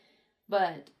friend,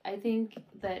 but I think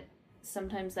that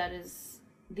sometimes that is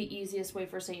the easiest way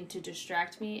for Satan to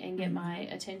distract me and get my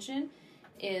attention,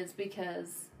 is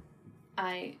because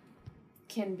I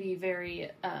can be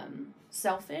very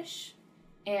selfish.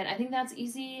 And I think that's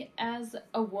easy as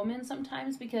a woman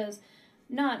sometimes, because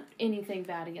not anything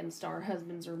bad against our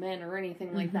husbands or men or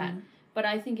anything like that. But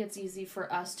I think it's easy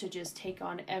for us to just take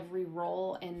on every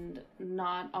role and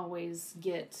not always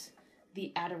get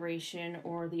the adoration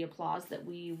or the applause that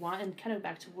we want. And kind of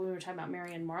back to when we were talking about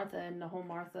Mary and Martha, and the whole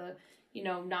Martha,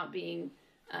 not being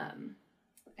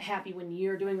happy when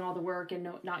you're doing all the work and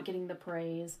not getting the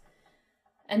praise.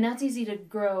 And that's easy to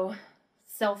grow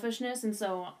selfishness. And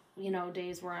so,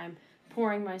 days where I'm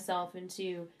pouring myself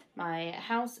into my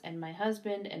house and my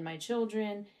husband and my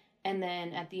children, and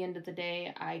then at the end of the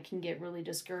day, I can get really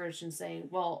discouraged and say,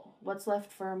 well, what's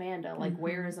left for Amanda? Like,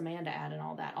 where is Amanda at and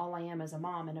all that? All I am is a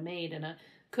mom and a maid and a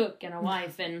cook and a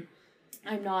wife, and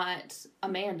I'm not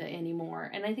Amanda anymore.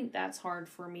 And I think that's hard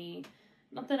for me.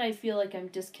 Not that I feel like I'm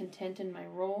discontent in my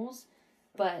roles,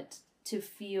 but to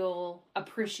feel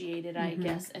appreciated, I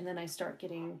guess. And then I start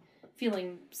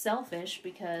feeling selfish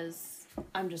because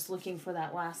I'm just looking for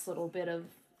that last little bit of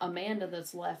Amanda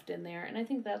that's left in there. And I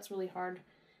think that's really hard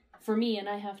for me, and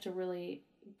I have to really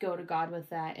go to God with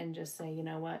that and just say, you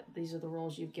know what, these are the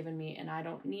roles you've given me, and I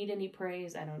don't need any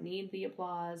praise. I don't need the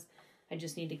applause. I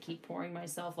just need to keep pouring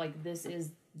myself like this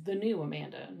is the new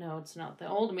Amanda. No, it's not the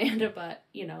old Amanda, but,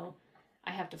 I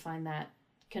have to find that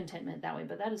contentment that way.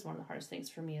 But that is one of the hardest things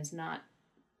for me, is not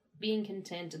being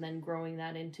content and then growing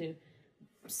that into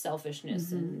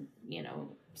selfishness and,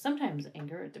 sometimes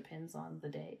anger. It depends on the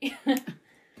day.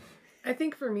 I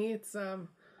think for me, it's,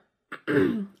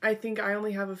 I think I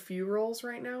only have a few roles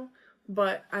right now,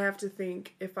 but I have to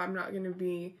think, if I'm not going to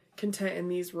be content in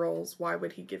these roles, why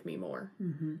would he give me more?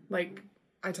 Like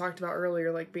I talked about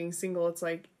earlier, like being single, it's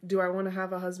like, do I want to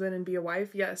have a husband and be a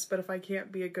wife? Yes, but if I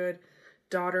can't be a good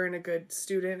daughter and a good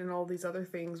student and all these other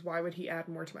things, why would he add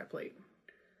more to my plate?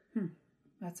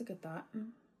 That's a good thought.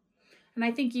 And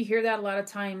I think you hear that a lot of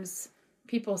times.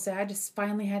 People say, I just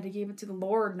finally had to give it to the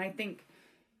Lord. And I think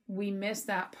we miss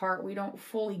that part. We don't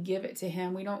fully give it to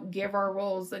him. We don't give our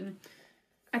roles. And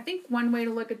I think one way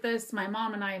to look at this, my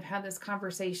mom and I have had this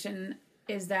conversation,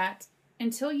 is that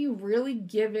until you really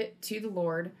give it to the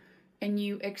Lord and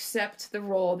you accept the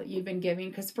role that you've been giving,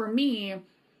 because for me,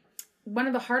 one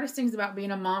of the hardest things about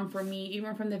being a mom for me,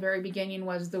 even from the very beginning,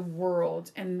 was the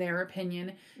world and their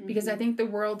opinion. Because I think the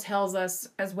world tells us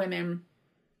as women,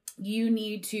 you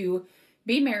need to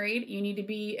be married. You need to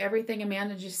be everything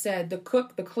Amanda just said. The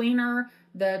cook, the cleaner,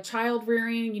 the child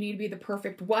rearing. You need to be the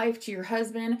perfect wife to your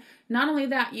husband. Not only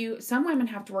that, some women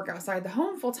have to work outside the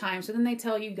home full time. So then they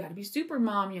tell you got to be super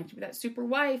mom. You have to be that super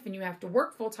wife, and you have to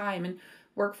work full time and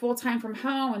work full time from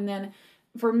home. And then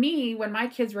for me, when my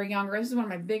kids were younger, this is one of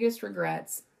my biggest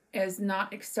regrets, is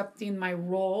not accepting my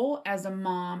role as a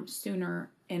mom sooner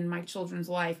in my children's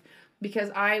life, because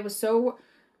I was so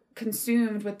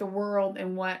consumed with the world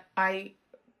and what I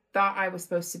thought I was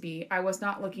supposed to be. I was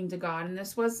not looking to God. And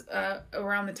this was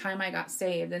around the time I got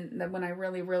saved, and when I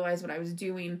really realized what I was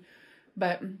doing.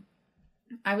 But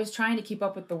I was trying to keep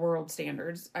up with the world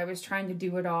standards. I was trying to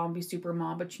do it all and be super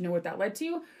mom. But you know what that led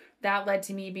to? That led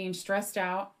to me being stressed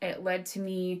out. It led to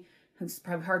me, it's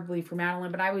probably hard to believe for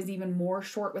Madeline, but I was even more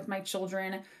short with my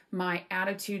children. My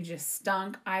attitude just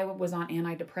stunk. I was on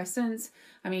antidepressants.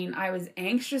 I mean, I was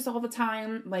anxious all the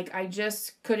time. Like, I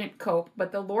just couldn't cope.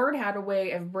 But the Lord had a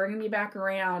way of bringing me back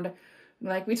around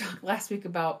like we talked last week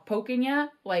about poking you,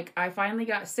 like I finally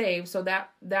got saved. So that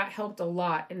helped a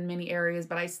lot in many areas,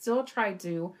 but I still tried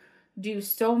to do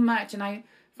so much. And I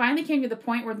finally came to the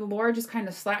point where the Lord just kind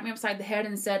of slapped me upside the head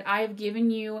and said, I have given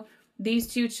you these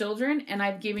 2 children and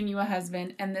I've given you a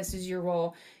husband and this is your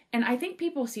role. And I think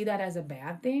people see that as a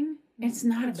bad thing. It's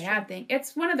not a bad thing.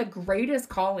 It's one of the greatest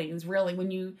callings,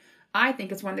 really, I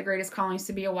think it's one of the greatest callings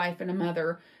to be a wife and a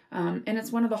mother. And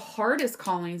it's one of the hardest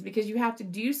callings because you have to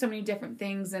do so many different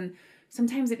things. And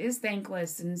sometimes it is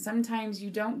thankless. And sometimes you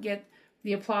don't get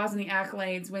the applause and the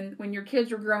accolades when your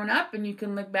kids are grown up and you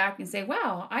can look back and say,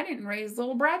 wow, I didn't raise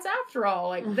little brats after all.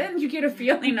 Like then you get a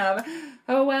feeling of,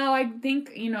 oh, well, I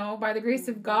think, by the grace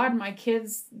of God, my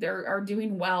kids, are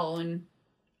doing well. And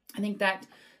I think that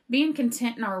being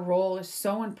content in our role is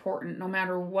so important no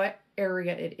matter what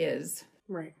area it is.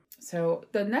 Right. So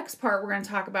the next part we're going to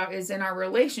talk about is in our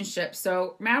relationship.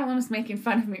 So Madeline was making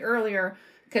fun of me earlier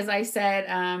because I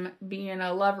said being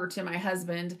a lover to my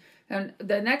husband. And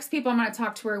the next people I'm going to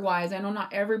talk to are wives. I know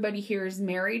not everybody here is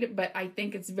married, but I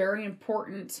think it's very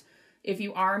important if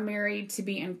you are married to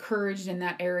be encouraged in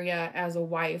that area as a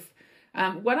wife.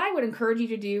 What I would encourage you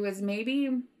to do is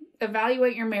maybe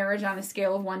evaluate your marriage on a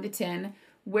scale of 1 to 10.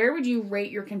 Where would you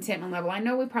rate your contentment level? I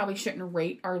know we probably shouldn't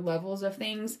rate our levels of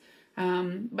things,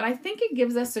 but I think it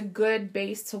gives us a good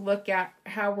base to look at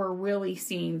how we're really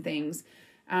seeing things.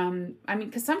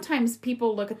 Because sometimes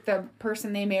people look at the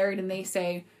person they married and they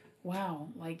say, wow,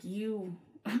 like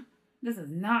this is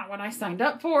not what I signed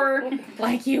up for.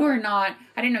 Like you are not,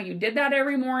 I didn't know you did that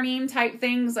every morning type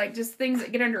things, like just things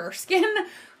that get under our skin.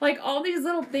 Like all these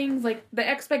little things, like the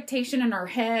expectation in our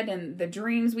head and the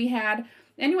dreams we had.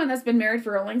 Anyone that's been married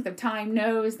for a length of time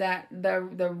knows that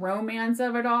the romance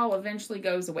of it all eventually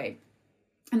goes away.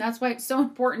 And that's why it's so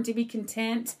important to be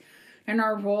content in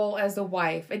our role as a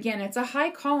wife. Again, it's a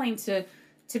high calling to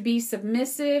be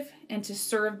submissive and to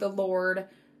serve the Lord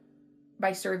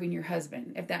by serving your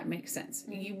husband, if that makes sense.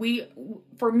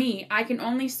 For me, I can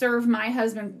only serve my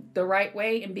husband the right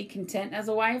way and be content as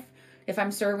a wife if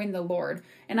I'm serving the Lord.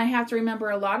 And I have to remember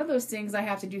a lot of those things I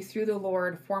have to do through the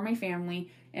Lord for my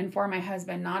family and for my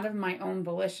husband, not of my own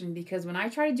volition. Because when I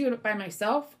try to do it by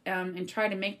myself and try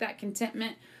to make that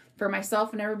contentment for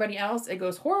myself and everybody else, it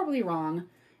goes horribly wrong.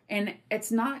 And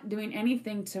it's not doing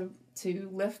anything to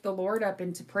lift the Lord up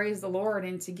and to praise the Lord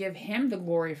and to give him the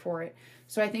glory for it.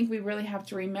 So I think we really have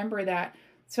to remember that.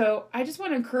 So I just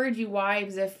want to encourage you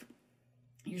wives, if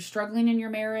you're struggling in your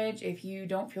marriage, if you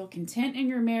don't feel content in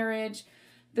your marriage,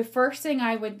 the first thing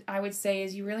I would say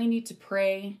is you really need to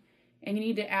pray and you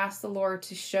need to ask the Lord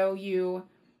to show you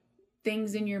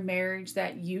things in your marriage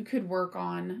that you could work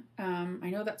on. I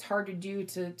know that's hard to do,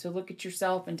 to look at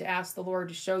yourself and to ask the Lord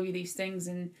to show you these things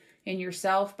in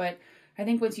yourself. But I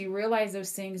think once you realize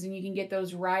those things and you can get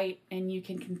those right and you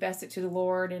can confess it to the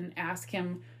Lord and ask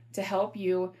him to help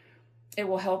you, it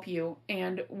will help you.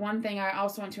 And one thing I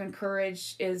also want to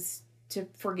encourage is to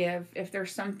forgive. If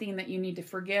there's something that you need to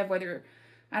forgive, whether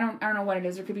I don't know what it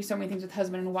is. There could be so many things with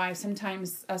husband and wife.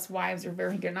 Sometimes us wives are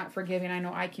very good at not forgiving. I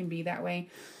know I can be that way.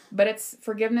 But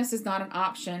forgiveness is not an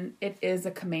option. It is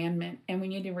a commandment. And we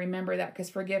need to remember that because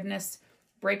forgiveness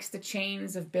breaks the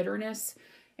chains of bitterness.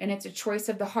 And it's a choice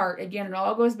of the heart. Again, it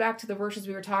all goes back to the verses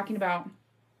we were talking about.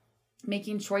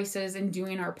 Making choices and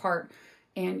doing our part.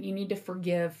 And you need to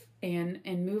forgive and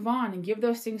move on and give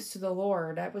those things to the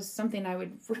Lord. That was something I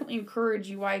would really encourage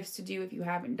you wives to do if you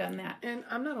haven't done that. And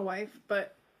I'm not a wife,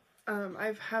 but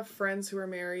I have friends who are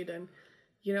married, and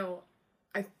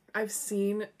I've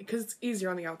seen, because it's easier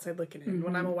on the outside looking in. Mm-hmm.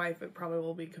 When I'm a wife, it probably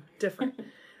will be different.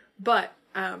 But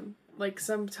like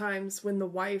sometimes when the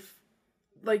wife,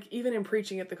 like even in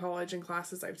preaching at the college and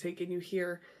classes I've taken, you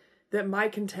hear that my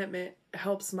contentment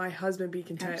helps my husband be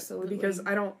content. Absolutely. Because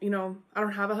I don't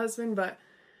have a husband, but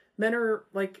men are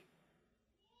like,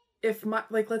 if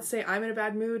let's say I'm in a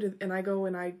bad mood and I go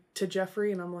to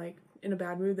Jeffrey and I'm like in a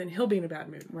bad mood, then he'll be in a bad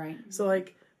mood. Right. So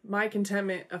like my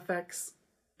contentment affects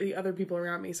the other people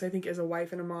around me. So I think as a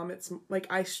wife and a mom, it's like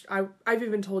I've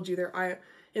even told you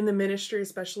in the ministry,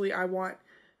 especially, I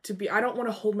don't want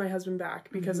to hold my husband back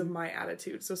because mm-hmm. of my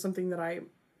attitude. So something that I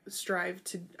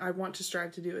want to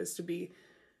strive to do is to be,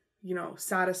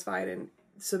 satisfied, and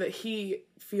so that he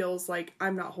feels like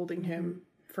I'm not holding him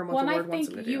from what the Lord wants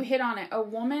him to do. You hit on it. A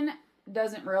woman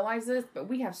doesn't realize this, but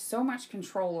we have so much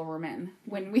control over men.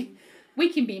 When we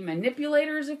can be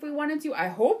manipulators if we wanted to. I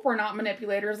hope we're not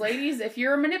manipulators, ladies. If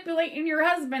you're manipulating your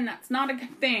husband, that's not a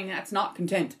good thing. That's not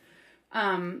content.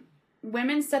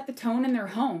 Women set the tone in their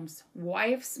homes.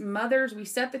 Wives, mothers, we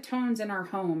set the tones in our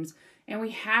homes. And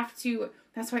we have to,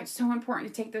 that's why it's so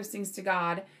important to take those things to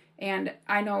God And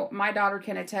I know my daughter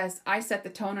can attest, I set the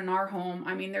tone in our home.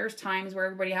 I mean, there's times where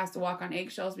everybody has to walk on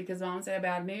eggshells because mom's in a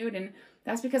bad mood. And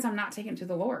that's because I'm not taking it to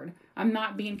the Lord. I'm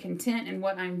not being content in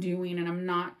what I'm doing, and I'm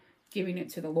not giving it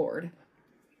to the Lord.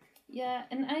 Yeah,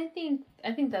 and I think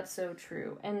that's so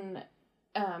true. And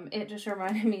it just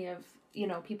reminded me of,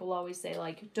 people always say,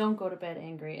 like, don't go to bed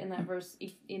angry. And that verse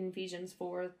in Ephesians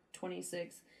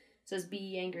 4:26 says, "Be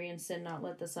ye angry and sin not,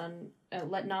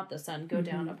 let not the sun go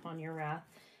down upon your wrath."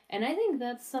 And I think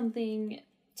that's something,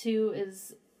 too,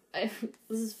 this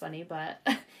is funny, but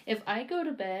if I go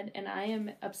to bed and I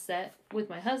am upset with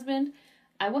my husband,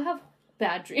 I will have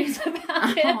bad dreams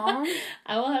about him.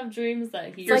 I will have dreams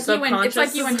that it's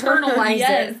like you internalize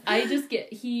yes, it. I just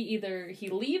get, he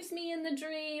leaves me in the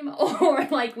dream, or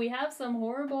like we have some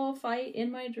horrible fight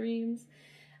in my dreams.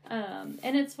 And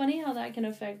it's funny how that can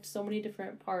affect so many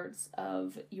different parts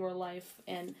of your life.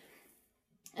 And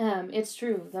it's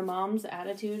true, the mom's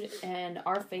attitude and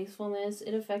our faithfulness,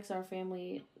 it affects our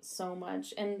family so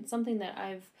much. And something that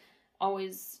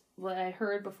what I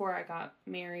heard before I got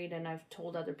married, and I've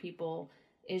told other people,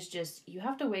 is just, you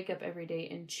have to wake up every day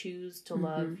and choose to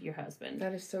love your husband.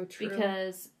 That is so true.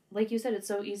 Because, like you said, it's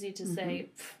so easy to say,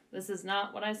 this is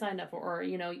not what I signed up for. Or,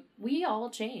 we all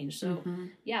change. So,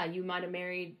 yeah, you might have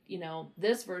married,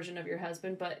 this version of your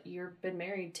husband, but you've been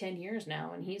married 10 years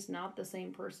now, and he's not the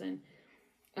same person.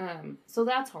 So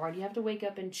that's hard. You have to wake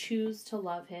up and choose to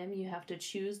love him. You have to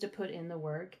choose to put in the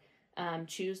work.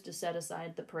 Choose to set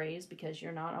aside the praise, because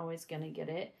you're not always going to get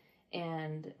it.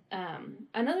 And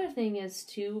another thing is,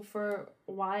 too, for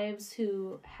wives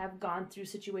who have gone through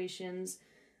situations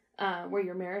where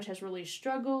your marriage has really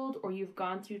struggled, or you've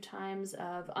gone through times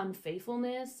of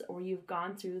unfaithfulness, or you've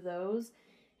gone through those,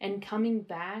 and coming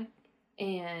back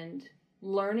and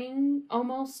learning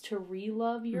almost to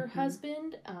re-love your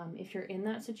husband, if you're in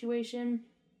that situation,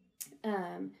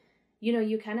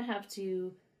 you kind of have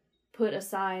to put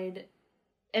aside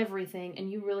everything,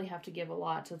 and you really have to give a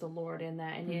lot to the Lord in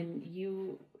that. And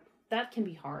that can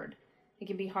be hard. It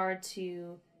can be hard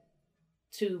to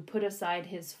put aside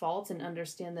his faults and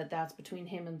understand that that's between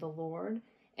him and the Lord,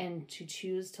 and to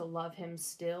choose to love him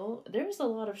still. There's a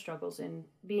lot of struggles in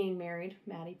being married.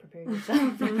 Maddie, prepare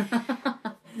yourself.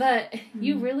 But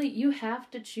you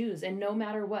have to choose. And no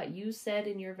matter what, you said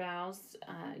in your vows,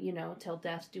 till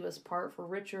death do us part, for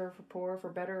richer or for poor, for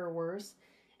better or worse.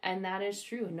 And that is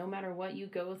true. No matter what you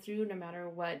go through, no matter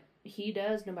what he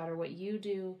does, no matter what you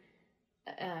do,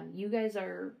 you guys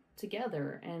are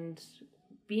together, and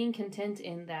being content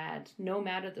in that, no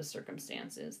matter the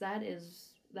circumstances, that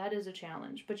is a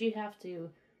challenge. But you have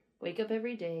to wake up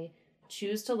every day,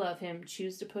 choose to love him,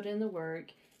 choose to put in the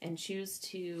work, and choose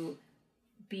to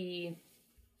be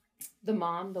the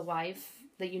mom, the wife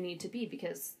that you need to be,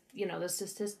 because, the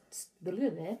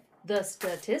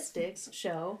statistics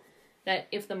show that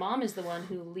if the mom is the one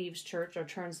who leaves church or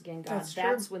turns against God,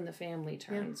 that's when the family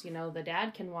turns. Yeah. The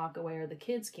dad can walk away, or the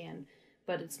kids can,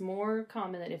 but it's more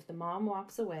common that if the mom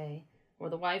walks away or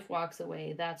the wife walks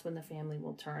away, that's when the family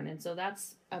will turn. And so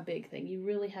that's a big thing. You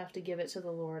really have to give it to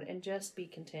the Lord and just be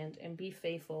content and be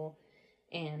faithful.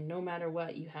 And no matter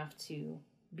what, you have to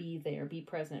be there, be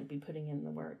present, be putting in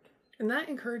the work. And that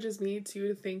encourages me too,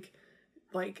 to think,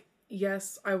 like,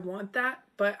 yes, I want that,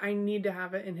 but I need to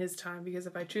have it in his time, because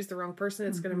if I choose the wrong person,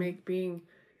 it's going to make being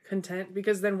content,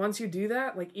 because then once you do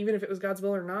that, like, even if it was God's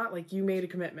will or not, like, you made a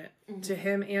commitment to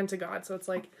him and to God. So it's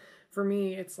like, for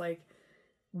me, it's like,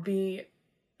 be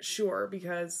sure,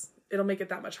 because it'll make it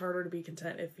that much harder to be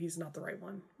content if he's not the right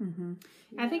one.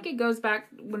 Yeah. I think it goes back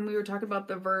when we were talking about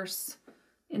the verse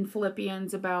in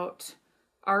Philippians about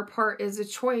our part is a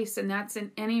choice, and that's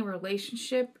in any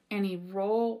relationship, any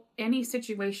role, any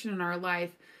situation in our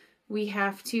life. We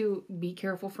have to be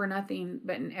careful for nothing,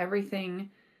 but in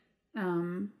everything,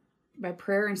 by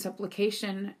prayer and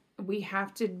supplication, we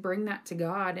have to bring that to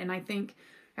God. And I think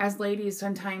as ladies,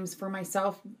 sometimes for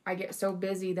myself, I get so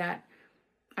busy that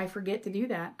I forget to do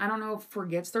that. I don't know if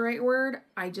forget's the right word.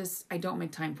 I don't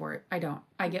make time for it. I don't.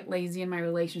 I get lazy in my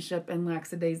relationship and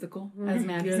lackadaisical, as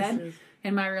Maddie said,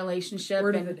 in my relationship.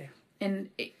 Word of the day. And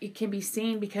it can be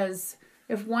seen, because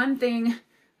if one thing,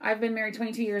 I've been married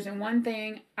 22 years, and one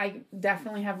thing I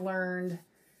definitely have learned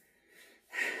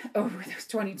over those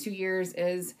 22 years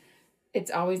is it's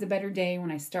always a better day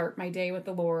when I start my day with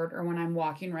the Lord, or when I'm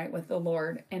walking right with the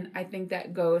Lord. And I think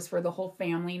that goes for the whole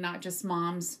family, not just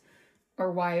moms or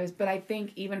wives, but I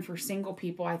think even for single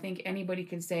people, I think anybody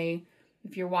could say,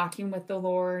 if you're walking with the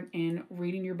Lord and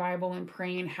reading your Bible and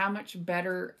praying, how much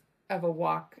better of a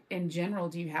walk in general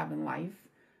do you have in life?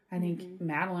 I think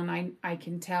Madeline, I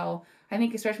can tell. I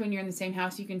think especially when you're in the same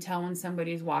house, you can tell when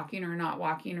somebody's walking or not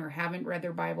walking or haven't read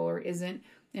their Bible or isn't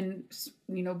in,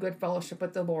 good fellowship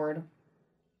with the Lord.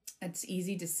 It's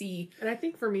easy to see. And I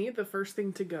think for me, the first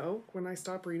thing to go when I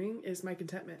stop reading is my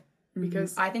contentment.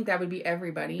 Because I think that would be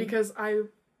everybody. Because I've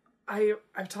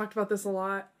talked about this a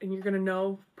lot, and you're going to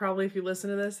know probably if you listen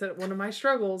to this that one of my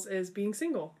struggles is being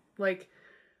single. Like,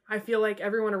 I feel like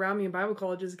everyone around me in Bible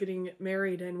college is getting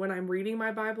married, and when I'm reading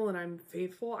my Bible and I'm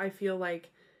faithful, I feel like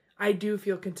I do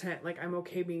feel content. Like, I'm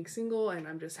okay being single, and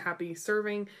I'm just happy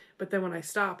serving. But then when I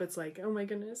stop, it's like, oh my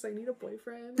goodness, I need a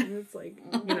boyfriend. And it's like,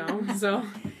 so.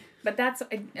 But that's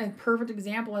a perfect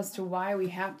example as to why we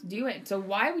have to do it. So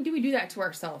why do we do that to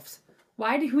ourselves?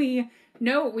 Why do we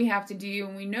know what we have to do,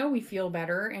 and we know we feel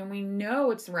better, and we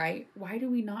know it's right? Why do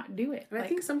we not do it? And I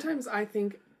think sometimes I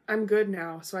think I'm good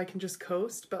now, so I can just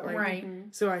coast. But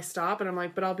so I stop, and I'm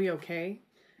like, but I'll be okay.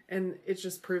 And it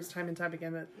just proves time and time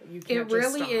again that you can't. It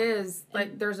really is.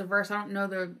 Like, there's a verse, I don't know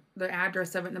the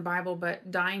address of it in the Bible, but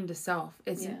dying to self.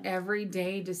 It's an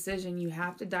everyday decision. You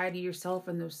have to die to yourself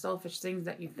and those selfish things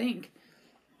that you think.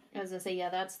 As I say,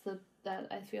 that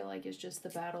I feel like is just the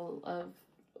battle of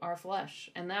our flesh.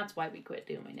 And that's why we quit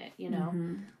doing it,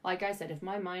 Like I said, if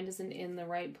my mind isn't in the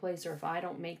right place, or if I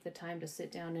don't make the time to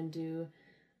sit down and do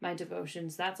my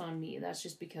devotions, that's on me. That's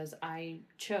just because I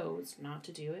chose not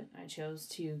to do it. I chose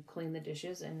to clean the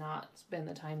dishes and not spend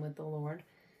the time with the Lord.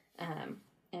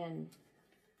 And,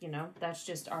 that's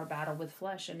just our battle with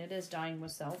flesh. And it is dying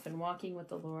with self and walking with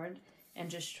the Lord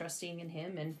and just trusting in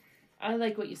Him. And I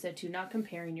like what you said, too, not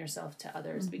comparing yourself to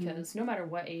others, because no matter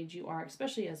what age you are,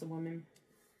 especially as a woman,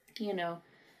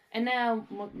 and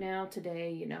now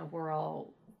today, we're all,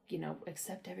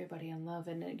 accept everybody and love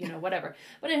and, whatever.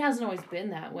 But it hasn't always been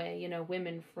that way.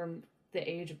 Women from the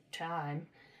age of time,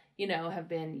 have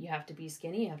been, you have to be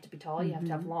skinny, you have to be tall, you have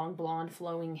to have long, blonde,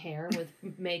 flowing hair with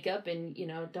makeup, and,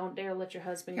 don't dare let your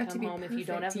husband come home if you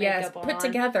don't have makeup on. Put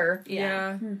together.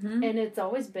 Yeah. And it's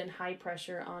always been high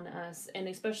pressure on us. And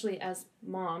especially as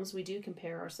moms, we do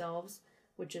compare ourselves,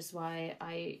 which is why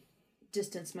I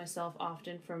distance myself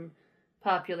often from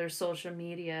popular social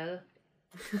media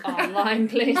online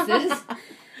places,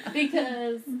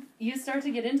 because you start to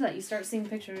get into that. You start seeing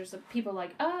pictures of people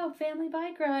like, oh, family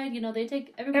bike ride. They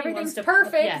take everything's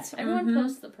perfect. Yes, everyone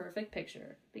posts the perfect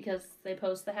picture because they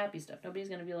post the happy stuff. Nobody's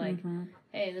gonna be like,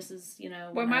 hey, this is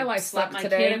when my life slapped my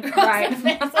today. Kid across the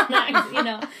face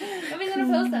nobody's gonna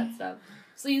post that stuff.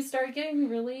 So you start getting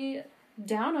really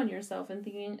down on yourself and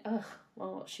thinking, ugh,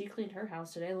 well, she cleaned her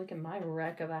house today. Look at my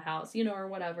wreck of a house, or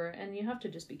whatever. And you have to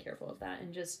just be careful of that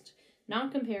and just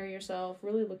not compare yourself.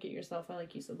 Really look at yourself,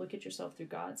 like you said, look at yourself through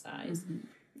God's eyes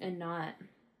and not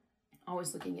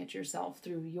always looking at yourself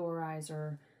through your eyes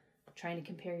or trying to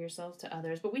compare yourself to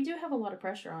others. But we do have a lot of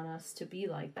pressure on us to be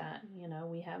like that.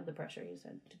 We have the pressure, you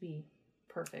said, to be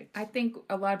perfect. I think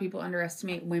a lot of people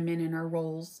underestimate women and our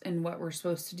roles and what we're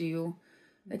supposed to do,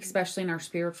 especially in our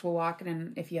spiritual walk.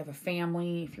 And if you have a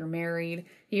family, if you're married,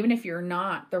 even if you're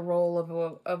not, the role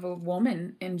of a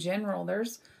woman in general,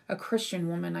 there's a Christian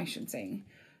woman, I should say.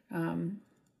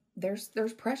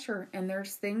 There's pressure, and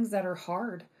there's things that are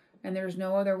hard, and there's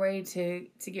no other way to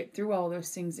get through all those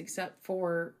things except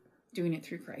for doing it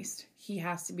through Christ. He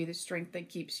has to be the strength that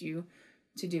keeps you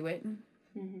to do it.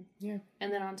 Yeah.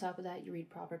 And then on top of that, you read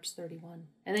Proverbs 31.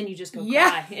 And then you just go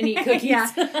cry and eat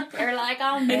cookies. They're like,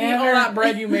 I'll never. And eat all that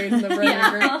bread you made in the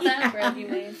bread. All that bread you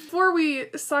made. Before we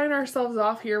sign ourselves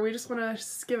off here, we just want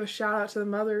to give a shout out to the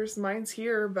mothers. Mine's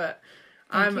here, but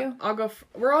I'll go.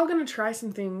 We're all going to try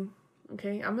something.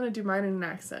 Okay? I'm going to do mine in an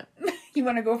accent. You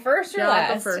want to go first or last?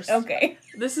 I'll go first. Okay.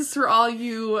 This is for all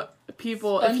you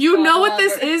people. If you know what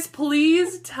this is,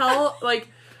 please tell,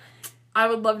 I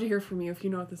would love to hear from you if you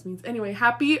know what this means. Anyway,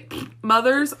 happy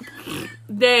Mother's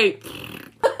Day.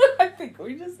 I think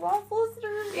we just lost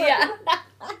listeners.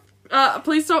 Yeah.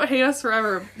 Please don't hate us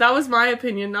forever. That was my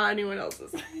opinion, not anyone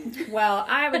else's. Well,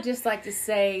 I would just like to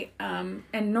say, and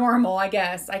normal, I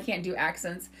guess. I can't do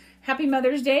accents. Happy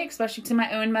Mother's Day, especially to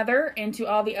my own mother and to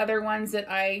all the other ones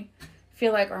that I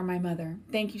feel like are my mother.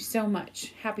 Thank you so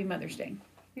much. Happy Mother's Day.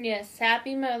 Yes,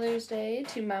 happy Mother's Day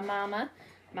to my mama,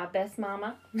 my best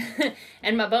mama,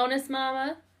 and my bonus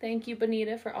mama. Thank you,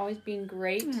 Bonita, for always being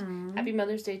great. Happy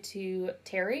Mother's Day to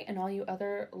Terry and all you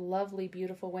other lovely,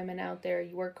 beautiful women out there.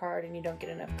 You work hard and you don't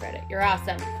get enough credit. You're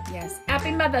awesome. Yes.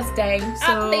 Happy Mother's Day.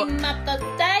 Happy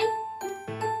Mother's Day.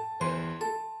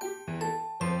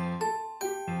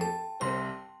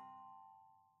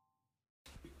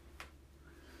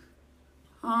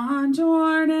 On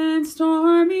Jordan's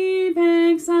stormy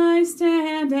banks I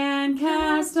stand and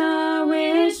cast a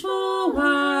wishful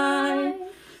eye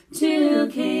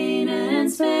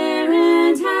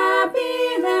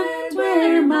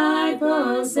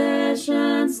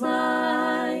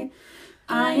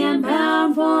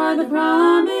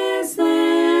promised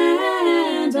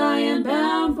land. I am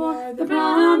bound for the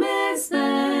promised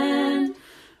land.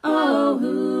 Oh,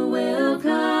 who will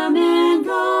come and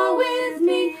go with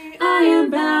me? I am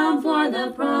bound for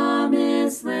the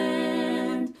promised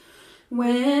land.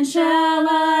 When shall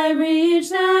I reach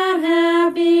that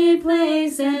happy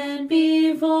place and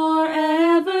be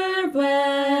forever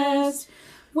blessed?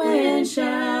 When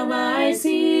shall I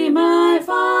see my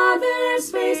Father's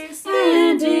face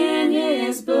and in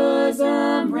his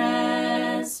bosom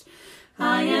rest?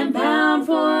 I am bound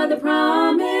for the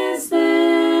promise